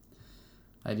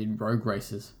 They did Rogue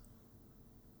Races.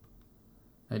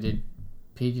 They did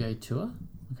PGA Tour.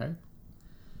 Okay.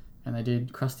 And they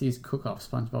did Krusty's Cook-Off,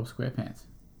 SpongeBob SquarePants.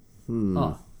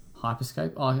 Oh,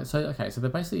 Hyperscape. Oh, so they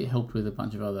basically helped with a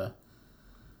bunch of other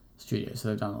studios. So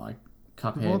they've done like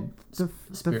Cuphead,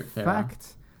 Spiritfarer. The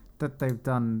fact that they've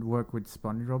done work with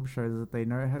SpongeBob shows that they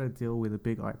know how to deal with a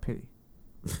big IP.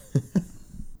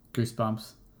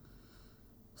 Goosebumps,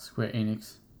 Square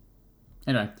Enix.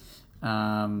 Anyway,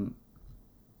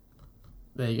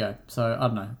 there you go. So I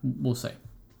don't know. We'll see.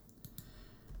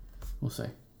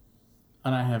 I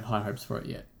don't have high hopes for it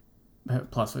yet.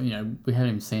 Plus, we haven't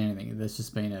even seen anything. There's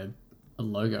just been a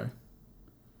logo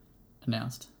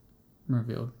announced,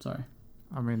 revealed. Sorry.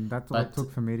 I mean, that's what it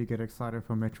took for me to get excited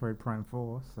for Metroid Prime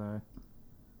 4. So,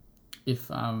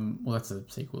 well, that's a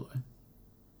sequel though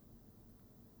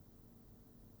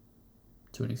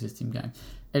to an existing game.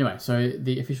 Anyway, so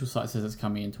the official site says it's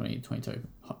coming in 2022.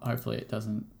 Hopefully, it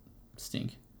doesn't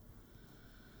stink.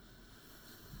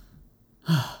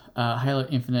 Halo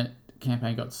Infinite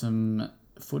campaign got some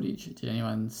footage. Did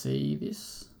anyone see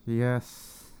this?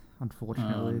 Yes,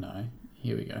 unfortunately. Oh no,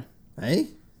 here we go. Hey?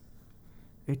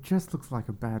 It just looks like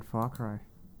a bad Far Cry.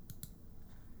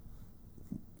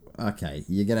 Okay,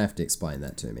 you're going to have to explain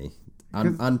that to me.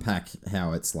 Unpack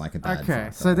how it's like a bad Far Cry.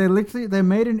 So they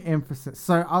made an emphasis.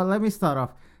 So let me start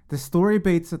off. The story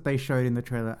beats that they showed in the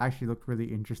trailer actually looked really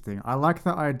interesting. I like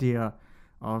the idea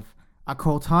of a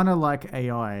Cortana-like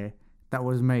AI that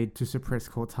was made to suppress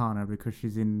Cortana because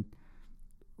she's in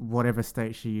whatever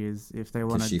state she is. If they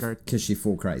want to go, because she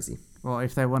full crazy. Well,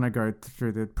 if they want to go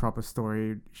through the proper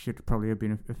story, she'd probably have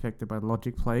been affected by the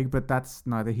Logic Plague, but that's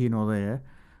neither here nor there.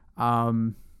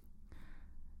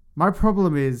 My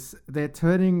problem is they're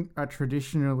turning a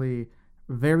traditionally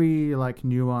very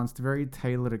nuanced, very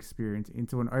tailored experience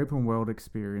into an open world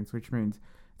experience, which means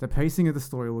the pacing of the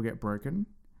story will get broken.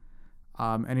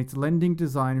 And it's lending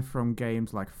design from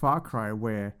games like Far Cry,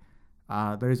 where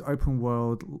those open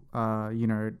world,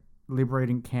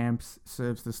 liberating camps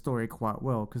serves the story quite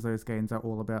well, because those games are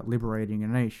all about liberating a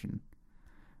nation.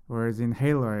 Whereas in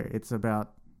Halo, it's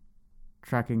about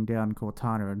tracking down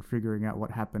Cortana and figuring out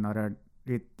what happened.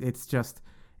 It's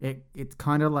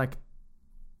kind of like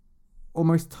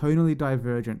almost tonally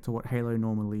divergent to what Halo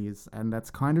normally is, and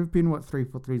that's kind of been what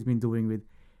 343 has been doing with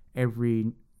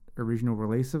every original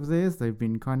release of theirs. They've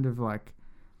been kind of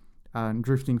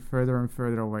drifting further and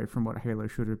further away from what Halo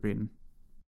should have been.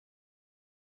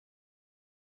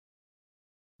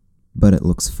 But it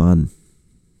looks fun.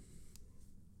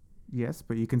 Yes,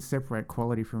 but you can separate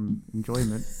quality from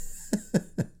enjoyment.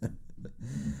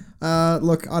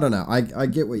 Look, I don't know. I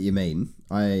get what you mean.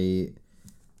 I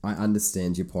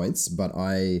understand your points, but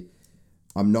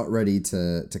I'm not ready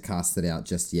to cast it out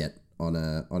just yet on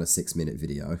a 6-minute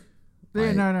video.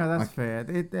 Yeah, no, that's fair.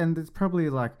 And there's probably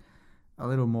a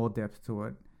little more depth to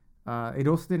it. It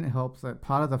also didn't help that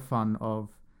part of the fun of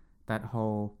that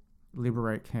whole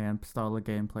Liberate Camp style of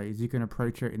gameplay is you can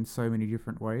approach it in so many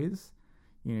different ways.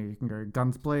 You know, you can go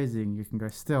guns blazing, you can go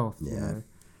stealth. Yeah. You know,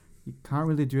 you can't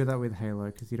really do that with Halo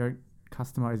because you don't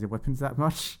customize your weapons that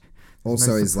much. There's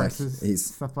Also, no he's like suppressors,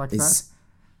 stuff like that. he's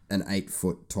an 8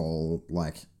 foot tall,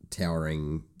 like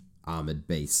towering armored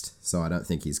beast. So I don't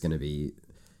think he's going to be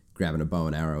grabbing a bow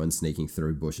and arrow and sneaking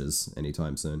through bushes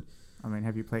anytime soon. I mean,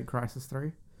 have you played Crysis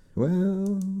 3?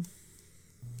 Well,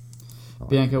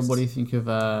 Bianca, what do you think of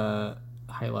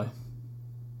Halo?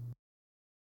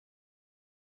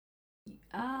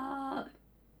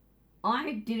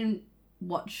 I didn't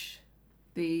watch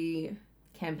the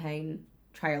campaign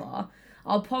trailer.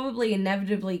 I'll probably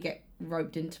inevitably get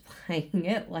roped into playing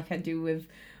it like I do with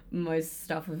most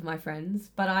stuff with my friends.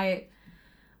 But I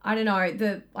don't know,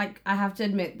 I have to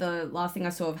admit the last thing I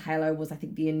saw of Halo was I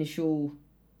think the initial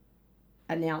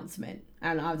announcement,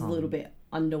 and I was a little bit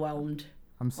underwhelmed.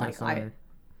 I'm so sorry.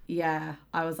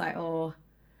 I was like,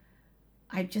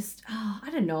 I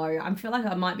don't know. I feel like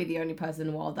I might be the only person in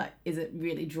the world that isn't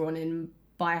really drawn in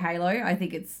by Halo. I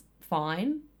think it's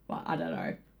fine, but I don't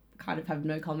know. Kind of have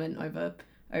no comment over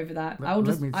that.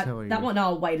 That one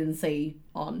I'll wait and see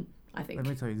on, I think. Let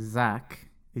me tell you, Zach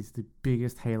is the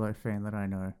biggest Halo fan that I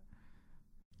know.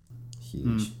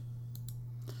 huge.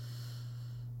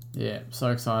 Yeah,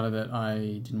 so excited that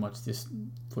I didn't watch this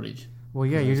footage. Well,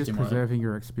 yeah, I you're just just didn't wanna- preserving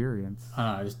your experience. I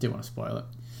know, I just didn't want to spoil it.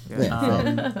 Yeah,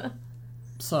 fair.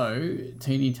 So,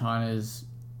 Teeny Tina's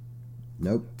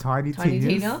Nope. Tiny Tiny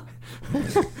Tina's.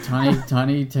 Tina?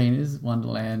 Tiny Tina's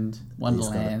Wonderlands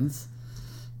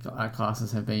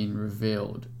classes have been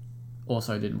revealed.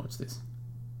 Also, didn't watch this.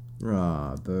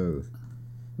 Ah, boo.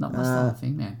 Not my style of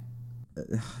thing, man.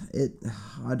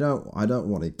 I don't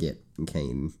want to get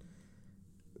keen,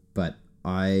 but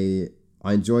I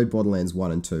enjoyed Borderlands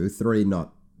 1 and 2. 3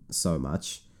 not so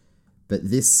much, but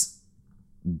this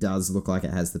does look like it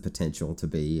has the potential to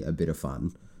be a bit of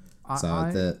fun.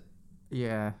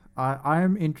 Yeah, I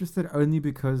am interested only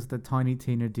because the Tiny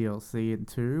Tina DLC in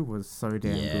 2 was so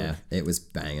damn good. It was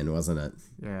banging, wasn't it?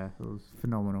 Yeah, it was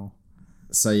phenomenal.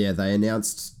 So yeah, they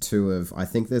announced 2 of, I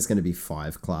think there's going to be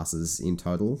 5 classes in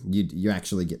total. You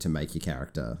actually get to make your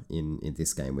character in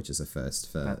this game, which is a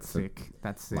first for That's sick.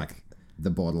 That's sick. like the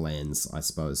Borderlands, I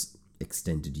suppose,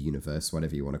 extended universe,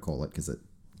 whatever you want to call it, because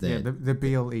the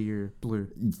BLEU blue.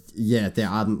 Yeah, they're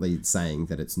ardently saying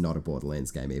that it's not a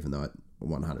Borderlands game, even though it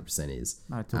 100% is.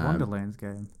 No, it's a Wonderlands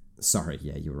game. Sorry,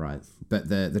 yeah, you're right. But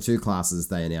the 2 classes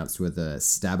they announced were the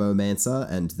Stabomancer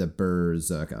and the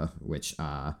Berserker, which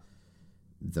are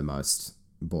the most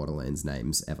Borderlands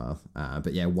names ever.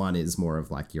 But yeah, one is more of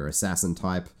like your assassin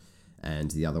type, and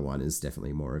the other one is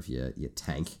definitely more of your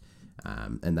tank.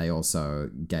 And they also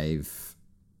gave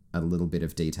a little bit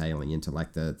of detailing into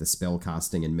like the spell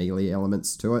casting and melee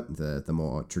elements to it, the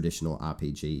more traditional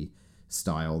RPG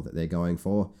style that they're going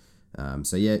for.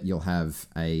 So yeah, you'll have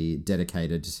a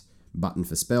dedicated button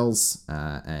for spells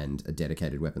and a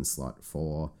dedicated weapon slot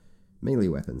for melee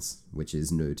weapons, which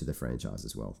is new to the franchise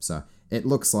as well. So it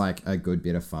looks like a good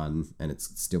bit of fun, and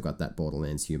it's still got that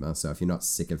Borderlands humor. So if you're not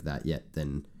sick of that yet,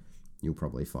 then you'll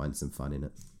probably find some fun in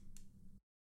it.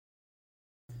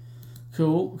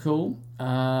 Cool.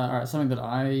 All right, something that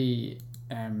I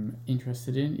am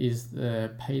interested in is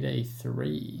the Payday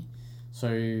 3.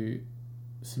 So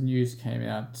some news came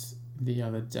out the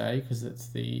other day because it's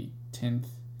the 10th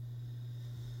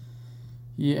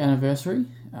year anniversary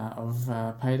of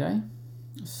Payday.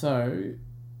 So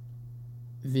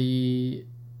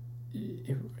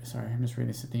sorry, I'm just reading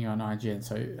this thing on IGN.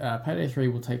 So Payday 3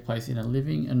 will take place in a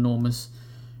living, enormous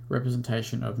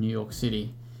representation of New York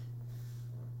City.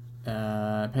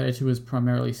 Payday 2 was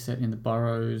primarily set in the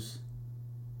boroughs.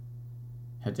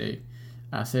 Set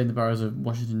in the boroughs of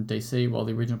Washington D.C., while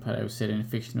the original Payday was set in a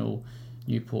fictional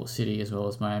Newport City as well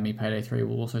as Miami. Payday 3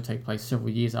 will also take place several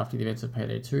years after the events of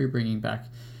Payday 2, bringing back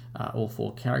all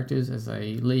 4 characters as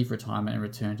they leave retirement and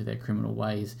return to their criminal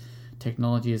ways.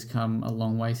 Technology has come a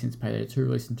long way since Payday 2,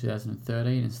 released in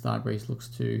 2013, and Starbreeze looks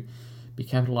to be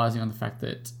capitalizing on the fact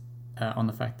that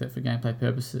for gameplay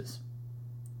purposes,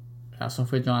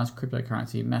 software giants,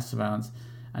 cryptocurrency, mass surveillance,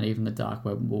 and even the dark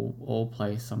web will all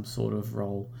play some sort of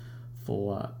role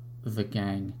for the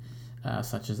gang,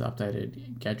 such as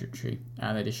updated gadgetry.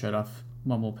 They just showed off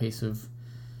one more piece of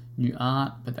new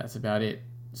art, but that's about it.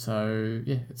 So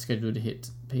yeah, it's scheduled to hit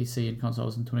PC and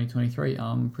consoles in 2023.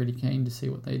 I'm pretty keen to see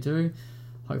what they do.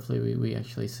 Hopefully we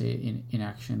actually see it in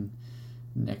action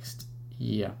next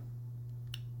year.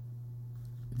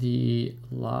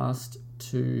 There's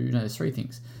 3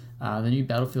 things. The new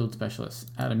Battlefield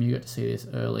specialist. Adam, you got to see this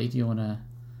early. Do you want to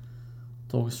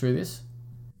talk us through this?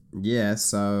 Yeah,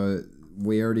 so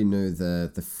we already knew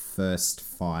the first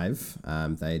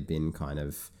 5. They had been kind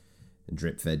of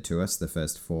drip fed to us. The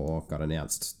first 4 got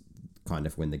announced kind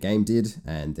of when the game did,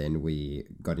 and then we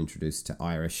got introduced to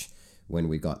Irish when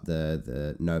we got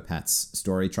the No Pats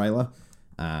story trailer.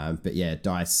 But yeah,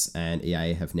 DICE and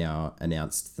EA have now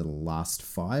announced the last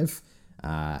 5,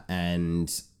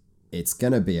 and it's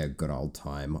going to be a good old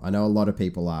time. I know a lot of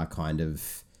people are kind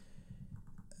of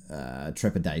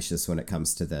trepidatious when it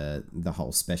comes to the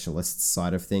whole specialists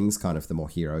side of things, kind of the more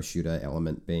hero shooter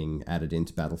element being added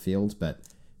into Battlefield, but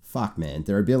fuck man,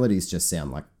 their abilities just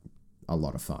sound like a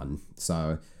lot of fun.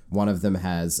 So one of them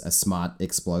has a smart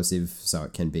explosive, so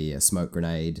it can be a smoke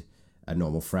grenade, a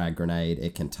normal frag grenade.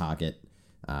 It can target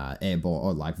airborne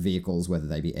or like vehicles, whether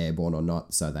they be airborne or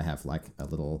not, so they have like a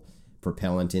little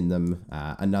propellant in them.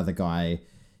 Another guy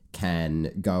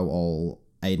can go all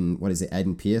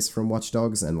Aiden Pierce from Watch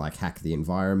Dogs and like hack the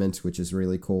environment, which is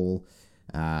really cool.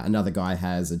 Another guy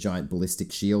has a giant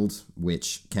ballistic shield,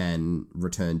 which can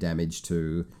return damage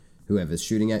to whoever's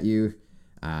shooting at you.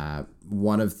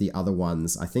 One of the other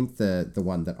ones, I think the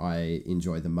one that I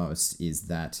enjoy the most is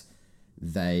that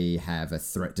they have a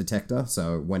threat detector.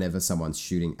 So whenever someone's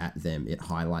shooting at them, it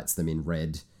highlights them in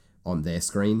red on their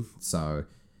screen. So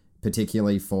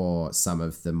particularly for some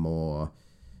of the more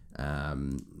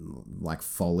like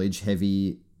foliage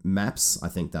heavy maps, I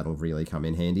think that'll really come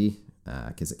in handy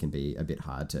because it can be a bit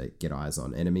hard to get eyes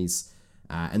on enemies.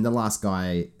 And the last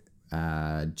guy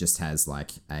just has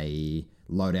like a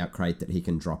loadout crate that he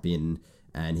can drop in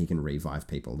and he can revive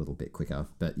people a little bit quicker.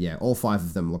 But yeah, all 5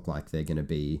 of them look like they're going to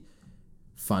be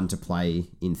fun to play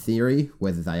in theory.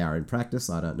 Whether they are in practice,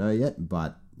 I don't know yet.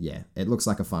 But yeah, it looks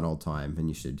like a fun old time and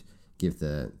you should give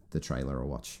the trailer a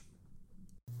watch.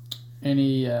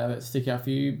 Any that stick out for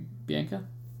you, Bianca?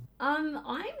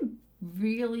 I'm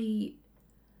really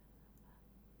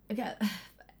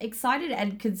excited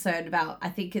and concerned about, I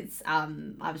think it's, I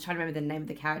was trying to remember the name of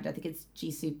the character. I think it's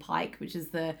Jisoo Pike, which is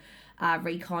the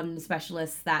recon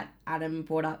specialist that Adam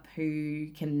brought up, who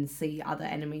can see other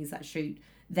enemies that shoot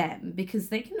them, because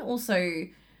they can also,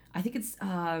 I think it's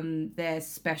their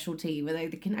specialty where they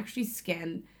can actually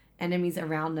scan enemies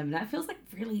around them. That feels like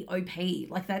really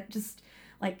OP. Like that just,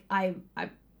 like I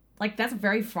like that's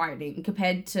very frightening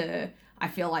compared to, I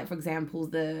feel like, for example,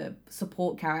 the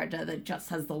support character that just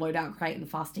has the loadout crate and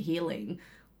faster healing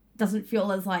doesn't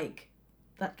feel as like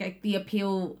that, like the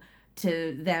appeal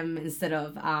to them instead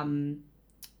of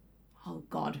oh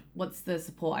god, what's the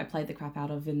support I played the crap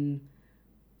out of in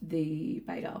the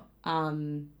beta?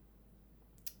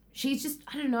 She's just,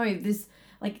 I don't know, this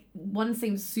like one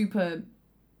seems super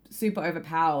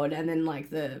overpowered, and then like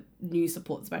the new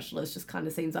support specialist just kind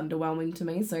of seems underwhelming to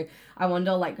me. So I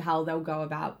wonder like how they'll go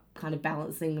about kind of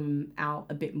balancing them out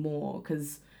a bit more,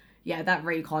 because yeah, that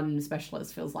recon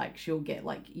specialist feels like she'll get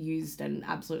like used and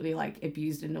absolutely like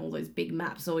abused in all those big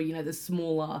maps, or you know, the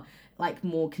smaller like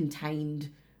more contained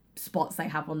spots they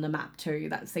have on the map too.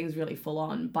 That seems really full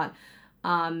on. But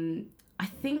I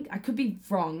think I could be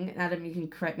wrong, and Adam, you can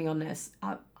correct me on this.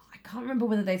 I can't remember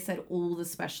whether they said all the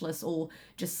specialists or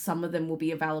just some of them will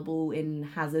be available in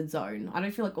Hazard Zone. I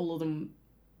don't feel like all of them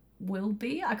will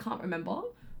be. I can't remember.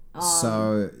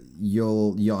 So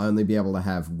you'll only be able to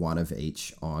have one of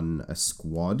each on a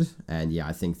squad, and yeah,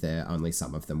 I think only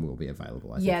some of them will be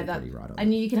available. I think you're pretty right on I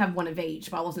knew you could have one of each,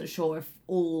 but I wasn't sure if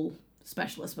all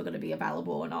specialists were going to be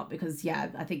available or not, because yeah,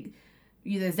 I think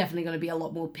there's definitely going to be a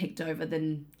lot more picked over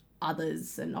than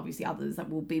others, and obviously others that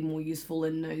will be more useful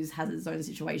in those Hazard Zone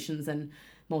situations and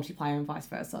multiplayer and vice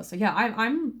versa. So yeah,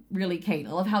 I'm really keen.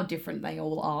 I love how different they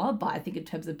all are, but I think in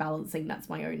terms of balancing, that's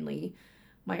my only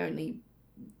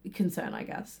concern, I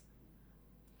guess.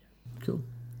 Cool.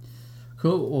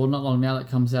 Well, not long now. That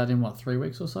comes out in 3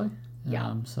 weeks or so.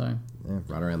 Yeah. So yeah,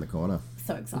 right around the corner.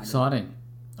 So exciting.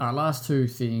 All right, last 2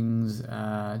 things.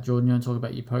 Jordan, you want to talk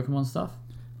about your Pokemon stuff?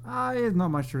 There's not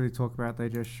much to really talk about. They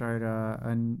just showed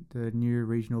the new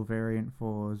regional variant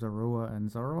for Zorua and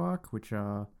Zoroark, which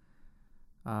are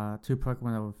 2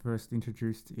 Pokemon that were first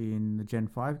introduced in the Gen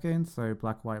 5 games, so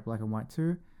Black and White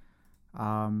 2.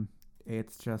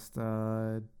 It's just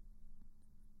a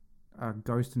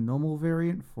Ghost and Normal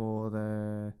variant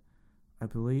for I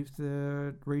believe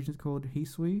the region's called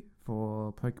Hisui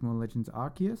for Pokemon Legends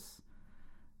Arceus.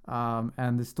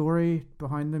 And the story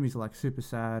behind them is like super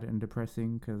sad and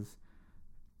depressing, because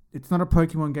it's not a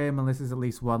Pokemon game unless there's at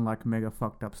least one like mega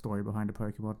fucked up story behind a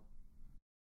Pokemon.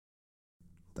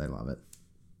 They love it.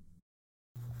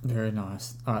 Very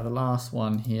nice. All right, the last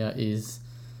one here is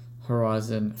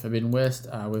Horizon Forbidden West.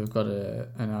 We've got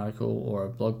an article or a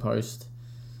blog post,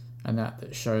 and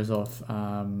that shows off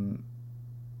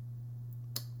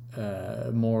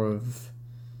more of,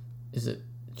 is it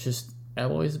just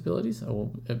Aloy's abilities, or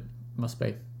it must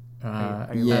be?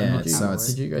 Yeah, so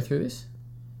did you go through this?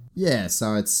 Yeah,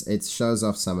 so it shows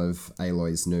off some of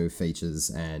Aloy's new features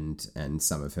and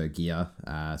some of her gear.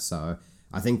 So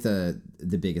I think the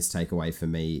biggest takeaway for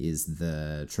me is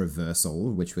the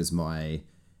traversal, which was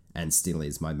and still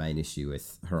is my main issue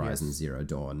with Horizon Zero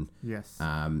Dawn. Yes.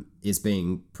 Is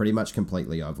being pretty much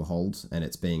completely overhauled, and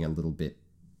it's being a little bit.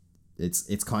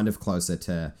 It's kind of closer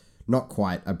to not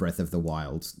quite a Breath of the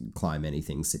Wild climb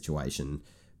anything situation,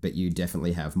 but you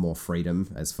definitely have more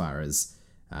freedom as far as.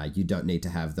 You don't need to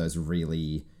have those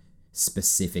really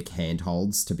specific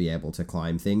handholds to be able to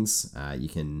climb things. You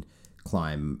can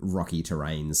climb rocky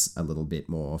terrains a little bit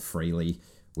more freely,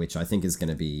 which I think is going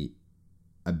to be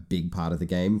a big part of the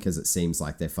game because it seems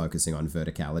like they're focusing on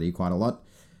verticality quite a lot,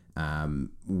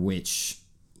 which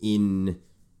in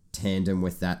tandem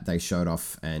with that, they showed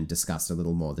off and discussed a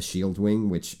little more the shield wing,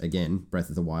 which again, Breath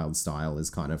of the Wild style is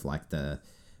kind of like the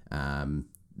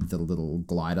little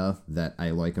glider that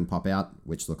Aloy can pop out,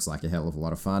 which looks like a hell of a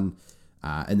lot of fun.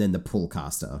 And then the pull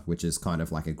caster, which is kind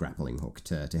of like a grappling hook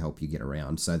to help you get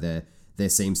around. So there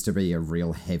seems to be a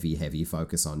real heavy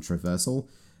focus on traversal,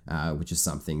 which is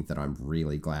something that I'm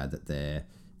really glad that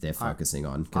they're focusing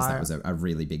on, because that was a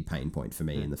really big pain point for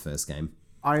me in the first game.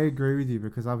 I agree with you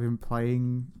because I've been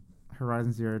playing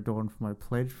Horizon Zero Dawn for my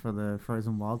pledge for the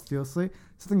Frozen Wilds DLC.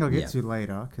 Something I'll get to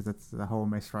later because it's the whole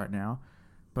mess right now.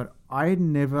 But I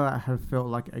never have felt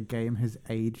like a game has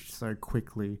aged so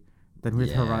quickly than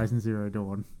with Horizon Zero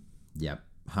Dawn. Yep,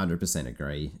 100%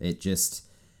 agree.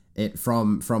 It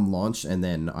from launch, and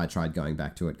then I tried going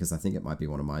back to it because I think it might be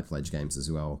one of my pledge games as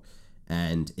well.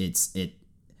 And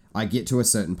I get to a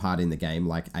certain part in the game,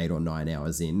 like 8 or 9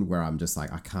 hours in, where I'm just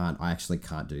like, I actually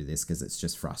can't do this because it's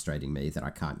just frustrating me that I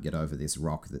can't get over this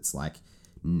rock that's like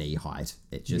knee height.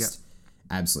 It just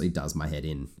absolutely does my head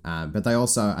in. But they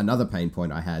also, another pain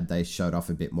point I had, they showed off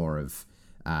a bit more of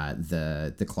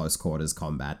the close quarters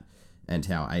combat and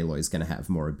how Aloy's going to have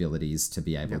more abilities to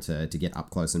be able to get up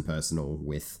close and personal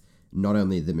with not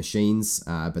only the machines,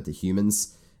 but the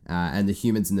humans. And the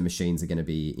humans and the machines are going to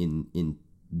be in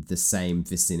the same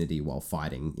vicinity while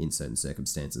fighting in certain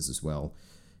circumstances as well.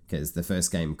 Because the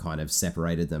first game kind of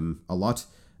separated them a lot.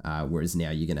 Whereas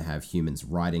now you're going to have humans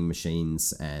riding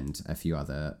machines and a few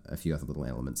other little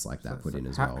elements like that put in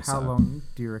as well. How long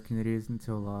do you reckon it is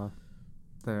until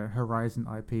the Horizon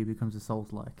IP becomes a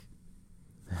Souls-like?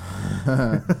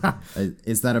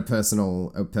 Is that a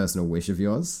personal wish of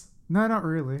yours? No, not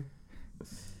really.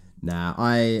 Nah,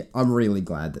 I'm really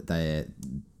glad that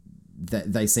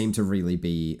they seem to really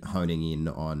be honing in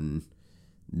on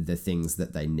the things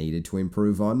that they needed to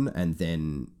improve on, and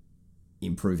then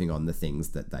improving on the things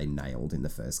that they nailed in the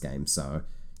first game. So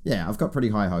yeah, I've got pretty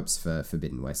high hopes for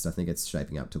Forbidden West. I think it's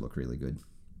shaping up to look really good.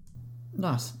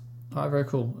 Nice. All right, very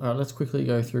cool. Let's quickly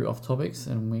go through off topics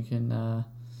and we can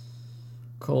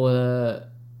call it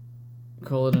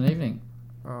an evening.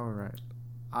 All right.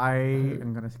 I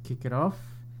am going to kick it off.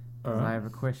 All right. I have a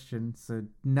question. So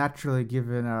naturally,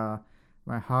 given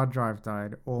my hard drive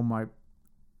died, all my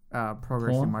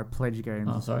progress in my pledge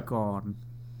games is gone.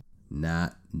 Nah,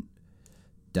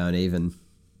 don't even.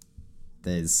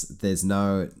 There's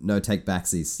no take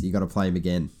backsies. You got to play him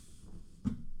again.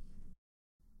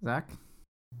 Zach?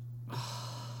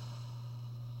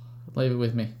 Leave it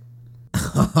with me.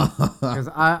 Because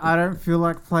I don't feel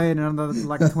like playing another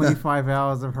 25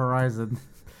 hours of Horizon.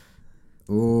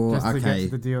 Oh, just okay. To get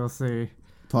to the DLC.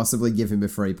 Possibly give him a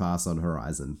free pass on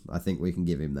Horizon. I think we can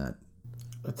give him that.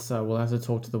 We'll have to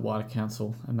talk to the wider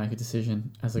council and make a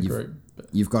decision as a group.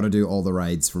 You've got to do all the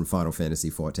raids from Final Fantasy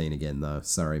 14 again, though.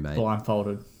 Sorry, mate.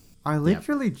 Blindfolded. I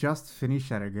literally just finished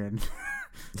that again.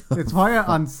 It's why I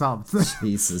unsubbed.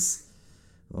 Jesus.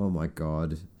 Oh my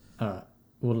god. Alright.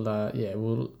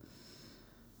 We'll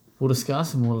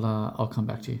discuss and I'll come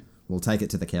back to you. We'll take it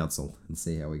to the council and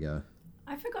see how we go.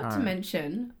 I forgot to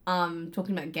mention,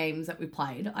 talking about games that we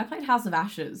played. I played House of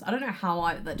Ashes. I don't know how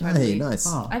Hey, nice.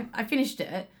 Oh. I finished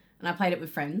it and I played it with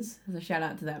friends as a shout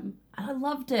out to them, and I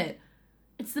loved it.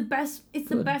 It's the best. It's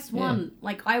the best one.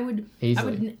 Like I would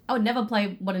never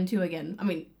play 1 and 2 again. I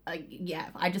mean,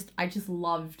 I just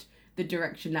loved the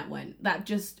direction that went. That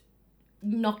just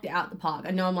knocked it out the park.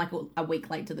 I know I'm like a week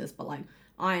late to this, but like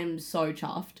I am so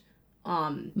chuffed.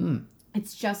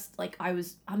 It's just like I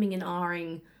was umming and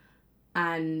ahhing,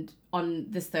 and on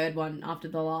this third one after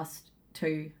the last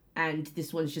 2, and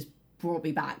this one's just brought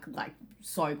me back like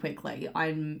so quickly.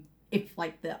 If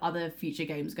like the other future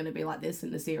game's going to be like this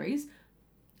in the series,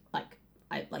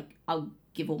 I'll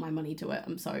give all my money to it.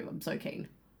 I'm so keen.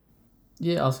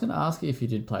 Yeah, I was going to ask you if you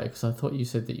did play it because I thought you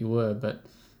said that you were, but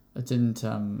I didn't.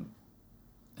 I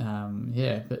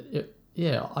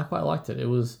quite liked it. It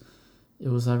was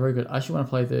very good. I actually want to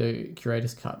play the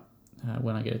curator's cut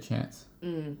when I get a chance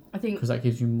I think. because that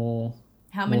gives you more.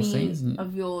 How more many scenes and-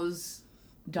 of yours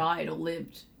died or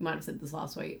lived? You might have said this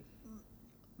last week.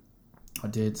 I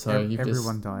did. So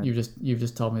Everyone died. You've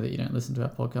just told me that you don't listen to our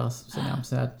podcast, so now I'm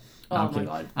sad. No, Oh I'm my kidding.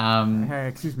 god. Hey,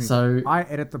 excuse me. So I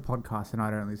edit the podcast and I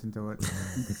don't listen to it.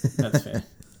 that's fair.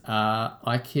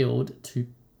 I killed two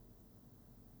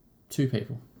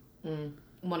people.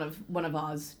 One of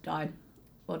ours died.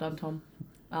 Well done, Tom.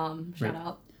 Shout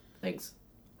out. Thanks.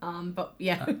 But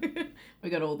yeah, we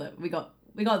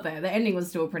got there. The ending was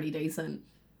still pretty decent.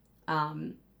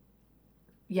 I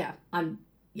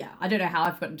don't know how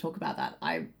I forgot to talk about that.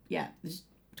 Just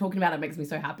talking about it makes me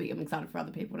so happy. I'm excited for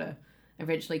other people to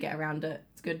eventually get around it.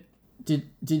 It's good.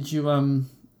 Did you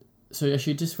So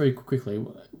actually, just very quickly,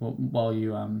 while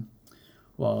you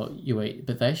eat,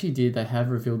 but they have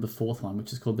revealed the fourth one,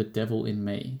 which is called The Devil in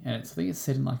Me, and I think it's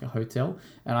set in like a hotel.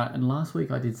 And last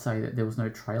week I did say that there was no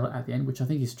trailer at the end, which I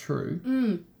think is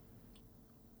true.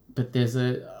 But there is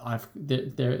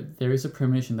a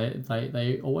premonition.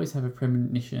 They always have a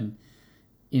premonition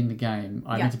in the game.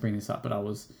 I meant to bring this up, but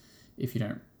if you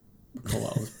don't recall,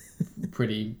 I was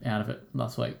pretty out of it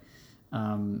last week.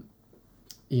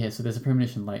 So there's a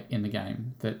premonition late in the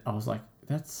game that I was like,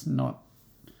 that's not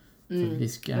for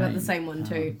this game. We got the same one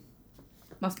too.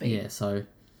 Must be. Yeah, so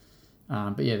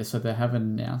so they have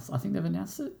announced, I think they've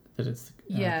announced it, that it's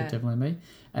The Devil in Me,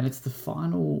 and it's the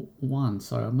final one,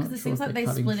 so I'm not sure. Because it seems if like they're they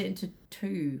cutting... split it into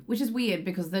two, which is weird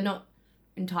because they're not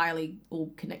entirely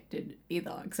all connected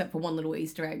either, except for one little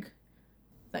Easter egg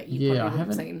that you probably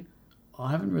haven't seen.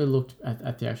 I haven't really looked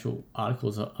at the actual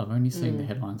articles. I've only seen the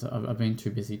headlines. I've been too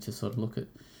busy to sort of look at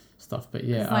stuff. But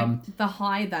yeah, the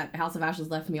high that House of Ashes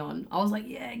left me on, I was like,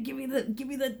 yeah, give me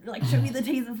the like, show me the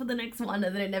teaser for the next one,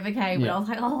 and then it never came. And I was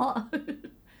like, oh.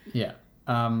 Yeah.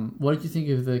 What did you think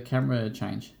of the camera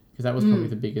change? Because that was probably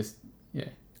the biggest. Yeah.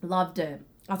 Loved it.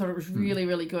 I thought it was really,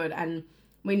 really good, and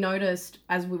we noticed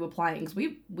as we were playing, because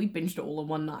we binged it all in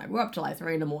one night. We were up till like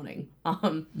 3 a.m.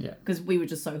 Because we were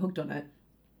just so hooked on it.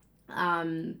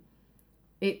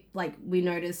 We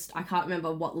noticed, I can't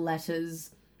remember what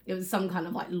letters, it was some kind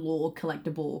of like lore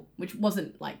collectible, which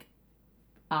wasn't like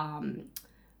a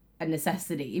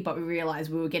necessity, but we realized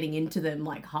we were getting into them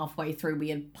like halfway through. We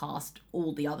had passed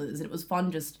all the others, and it was fun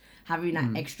just having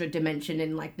that extra dimension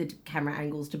in like the camera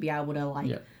angles to be able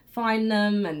to find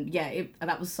them. And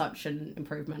that was such an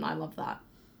improvement. I love that.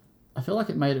 I feel like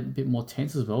it made it a bit more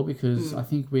tense as well, because I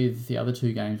think with the other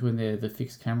two games, when they're the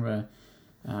fixed camera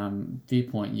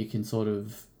viewpoint, you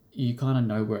kind of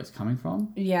know where it's coming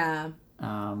from. Yeah.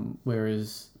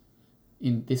 Whereas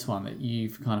in this one, that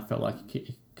you've kind of felt like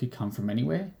it could come from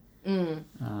anywhere. I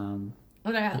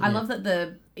love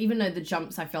that even though the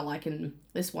jumps I felt like in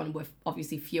this one were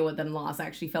obviously fewer than last, I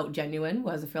actually felt genuine,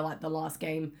 whereas I feel like the last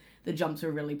game, the jumps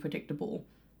were really predictable.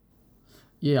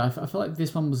 Yeah, I feel like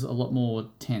this one was a lot more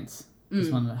tense. This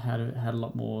one had a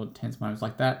lot more tense moments.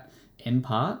 Like that end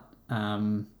part,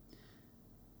 I'm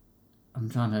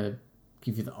trying to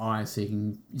give you the eye so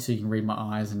you can read my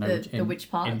eyes and know which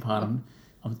part? End part.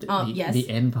 Yes. The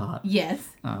end part. Yes.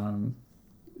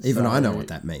 Even I know what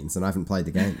that means, and I haven't played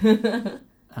the game.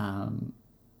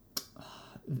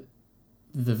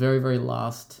 The very, very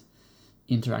last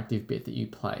interactive bit that you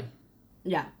play.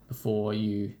 Yeah. Before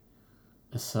you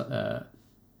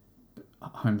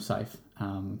home safe.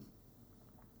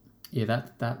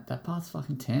 That part's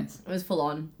fucking tense. It was full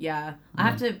on. Yeah.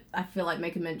 I feel like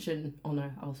make a mention. Oh no,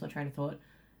 I lost my train of thought.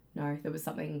 No, there was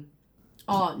something.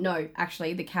 Oh no,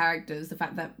 actually the characters, the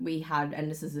fact that we had, and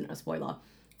this isn't a spoiler,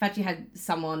 the fact you had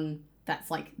someone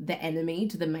that's like the enemy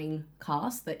to the main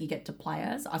cast that you get to play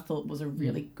as, I thought was a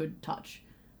really good touch.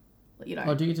 You know.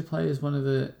 Oh, do you get to play as one of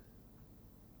the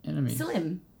enemies?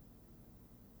 Slim.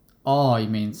 Oh, you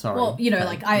mean, sorry. Well,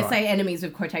 I say enemies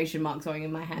with quotation marks going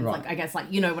in my hands. Right. Like, I guess, like,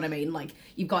 you know what I mean? Like,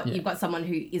 you've got someone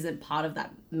who isn't part of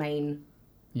that main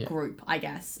group, I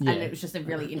guess. Yeah. And it was just a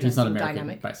really interesting He's not American,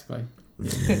 dynamic. Basically.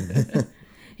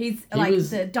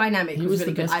 The dynamic was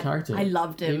really good. Character. I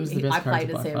loved him. I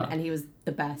played as him, and he was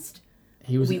the best.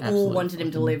 We all wanted him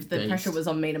to live. The pressure was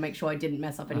on me to make sure I didn't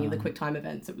mess up any of the quick time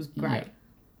events. It was great.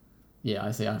 Yeah,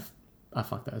 I see. I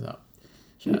fucked those up.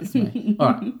 Shout out to me.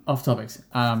 All right, off topics.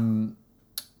 I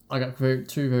got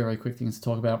two very, very quick things to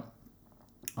talk about.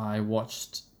 I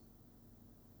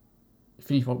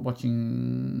finished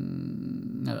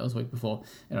watching. No, that was the week before.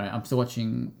 Anyway, I'm still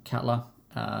watching Cutler.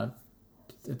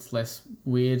 It's less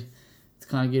weird. It's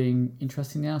kind of getting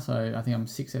interesting now. So I think I'm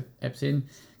 6 eps in.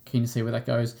 keen to see where that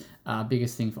goes.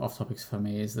 Biggest thing for off topics for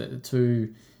me is that the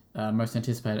two most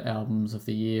anticipated albums of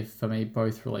the year for me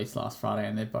both released last Friday,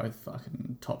 and they're both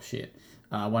fucking top shit.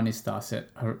 One is Starset,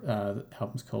 the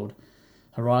album's called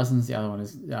Horizons. The other one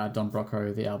is Don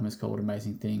Brocco. The album is called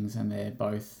Amazing Things, and they're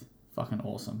both fucking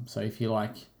awesome. So if you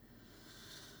like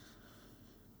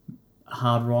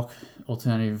hard rock,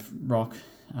 alternative rock,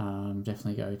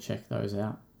 definitely go check those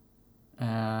out.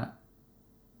 Adam,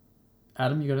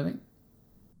 you got anything?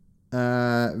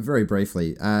 Very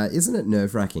briefly, isn't it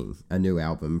nerve-wracking, a new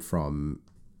album from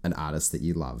an artist that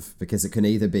you love? Because it can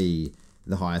either be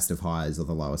the highest of highs or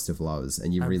the lowest of lows,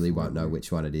 and you really won't know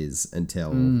which one it is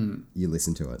until you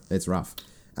listen to it. It's rough.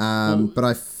 But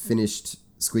I finished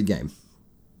Squid Game.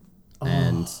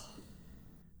 And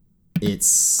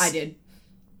it's... I did.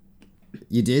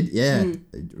 You did? Yeah.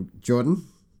 Jordan?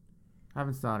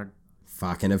 Haven't started.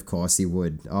 Fucking of course you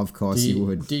would. Of course you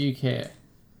would. Do you care?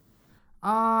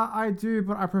 I do,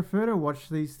 but I prefer to watch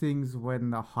these things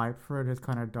when the hype for it has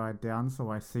kind of died down,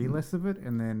 so I see less of it,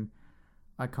 and then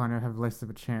I kind of have less of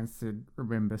a chance to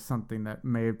remember something that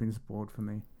may have been spoiled for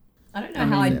me. I don't know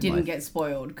how I didn't get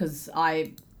spoiled, because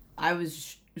I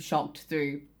was shocked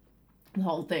through the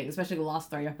whole thing, especially the last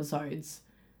 3 episodes.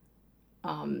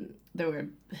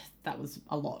 That was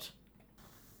a lot.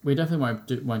 We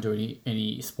definitely won't do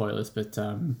any spoilers, but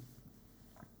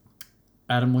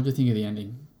Adam, what do you think of the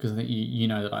ending? Because I think you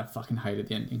know that I fucking hated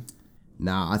the ending.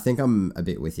 Nah, I think I'm a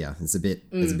bit with you. It's a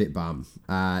bit bum.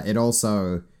 It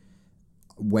also,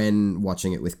 when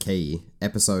watching it with Key,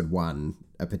 episode 1,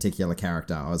 a particular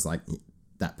character, I was like,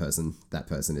 that person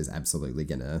is absolutely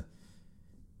gonna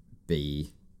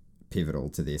be pivotal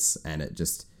to this, and it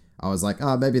just, I was like,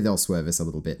 oh, maybe they'll swerve us a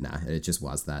little bit. Nah, it just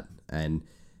was that. And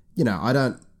you know, I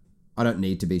don't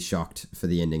need to be shocked for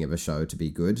the ending of a show to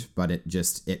be good, but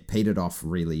it petered off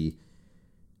really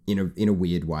in a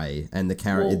weird way, and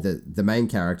the main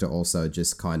character also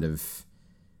just kind of,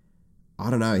 I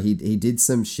don't know, he did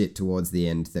some shit towards the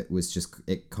end that was just,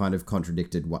 it kind of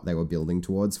contradicted what they were building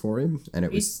towards for him, and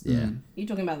it was You're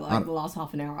talking about like the last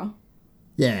half an hour?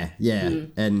 Yeah.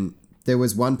 And there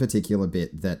was one particular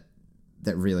bit that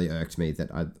really irked me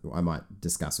that I might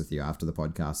discuss with you after the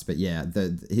podcast. But yeah,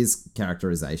 his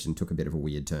characterization took a bit of a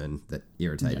weird turn that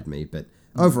irritated me. But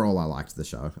overall, I liked the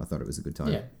show. I thought it was a good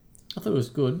time. Yeah, I thought it was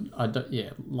good.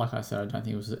 Like I said, I don't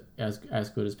think it was as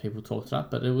good as people talked it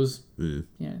up, but it was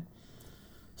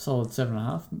solid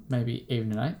 7.5, maybe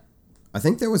even an 8. I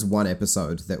think there was one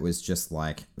episode that was just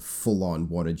like full on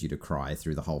wanted you to cry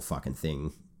through the whole fucking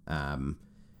thing.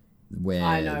 Where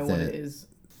I know what it is.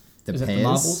 The Is pairs, that the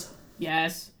marbles?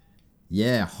 Yes.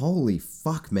 Yeah, holy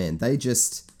fuck, man. They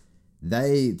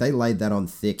laid that on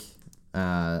thick.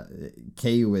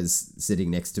 Key was sitting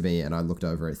next to me and I looked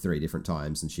over it 3 different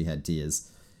times and she had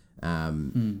tears. But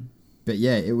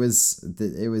yeah, it was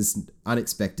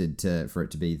unexpected for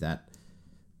it to be that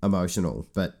emotional.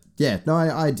 But yeah, no,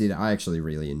 I did. I actually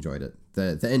really enjoyed it.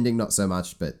 The ending, not so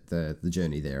much, but the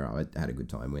journey there, I had a good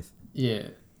time with. Yeah,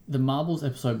 the marbles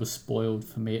episode was spoiled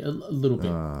for me a little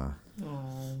bit.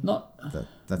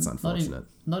 That's unfortunate.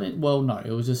 No,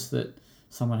 it was just that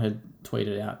someone had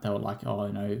tweeted out, they were like, oh,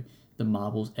 you know, the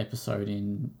marbles episode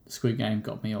in Squid Game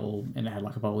got me all, and it had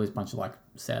like all these bunch of like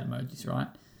sad emojis, right?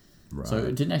 Right. So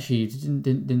it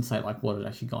didn't say like what had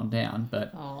actually gone down,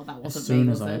 but that wasn't as soon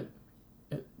me, as was I it?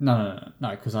 No,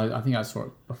 because I think I saw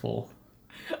it before.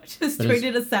 I just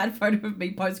tweeted a sad photo of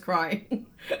me post crying.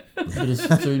 But as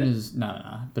soon as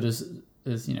but as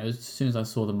you know, as soon as I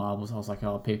saw the marbles, I was like,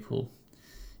 oh,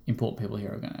 important people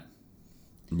here are gonna,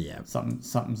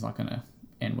 something's not gonna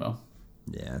end well.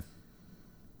 Yeah.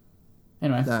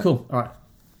 Anyway, cool. All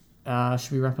right,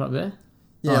 should we wrap it up there?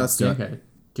 Yeah, let's do it. Okay.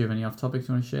 Do you have any off topics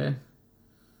you want to share?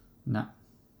 No.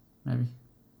 Maybe.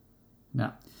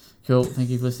 No. Cool. Thank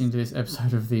you for listening to this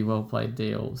episode of the Well Played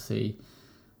DLC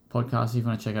podcast. If you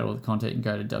want to check out all the content, you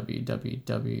can go to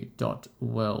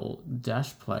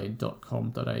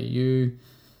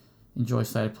www.well-played.com.au. Enjoy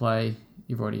State of Play.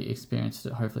 You've already experienced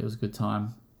it. Hopefully it was a good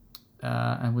time.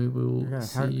 And we will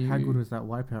see you. How good was that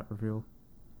Wipeout reveal?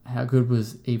 How good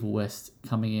was Evil West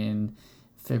coming in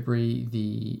February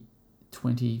the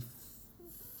 20th?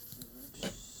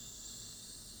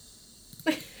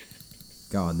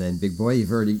 Go on then, big boy.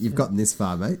 You've gotten this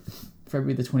far, mate.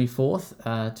 February the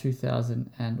 24th,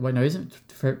 2000 and... Wait, no, isn't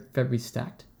February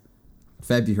stacked?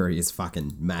 February is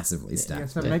fucking massively stacked. Yeah,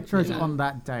 so make sure it's on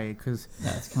that day, because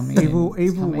it's coming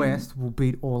Evil West will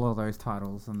beat all of those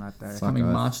titles on that day. It's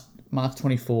coming March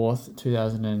 24th,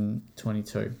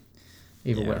 2022.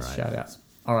 Evil West, right. Shout outs.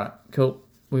 All right, cool.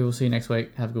 We will see you next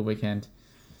week. Have a good weekend.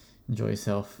 Enjoy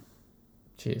yourself.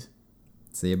 Cheers.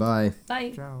 See you, bye.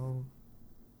 Bye. Ciao.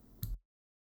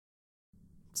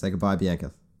 Say goodbye,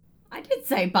 Bianca. I did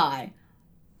say bye.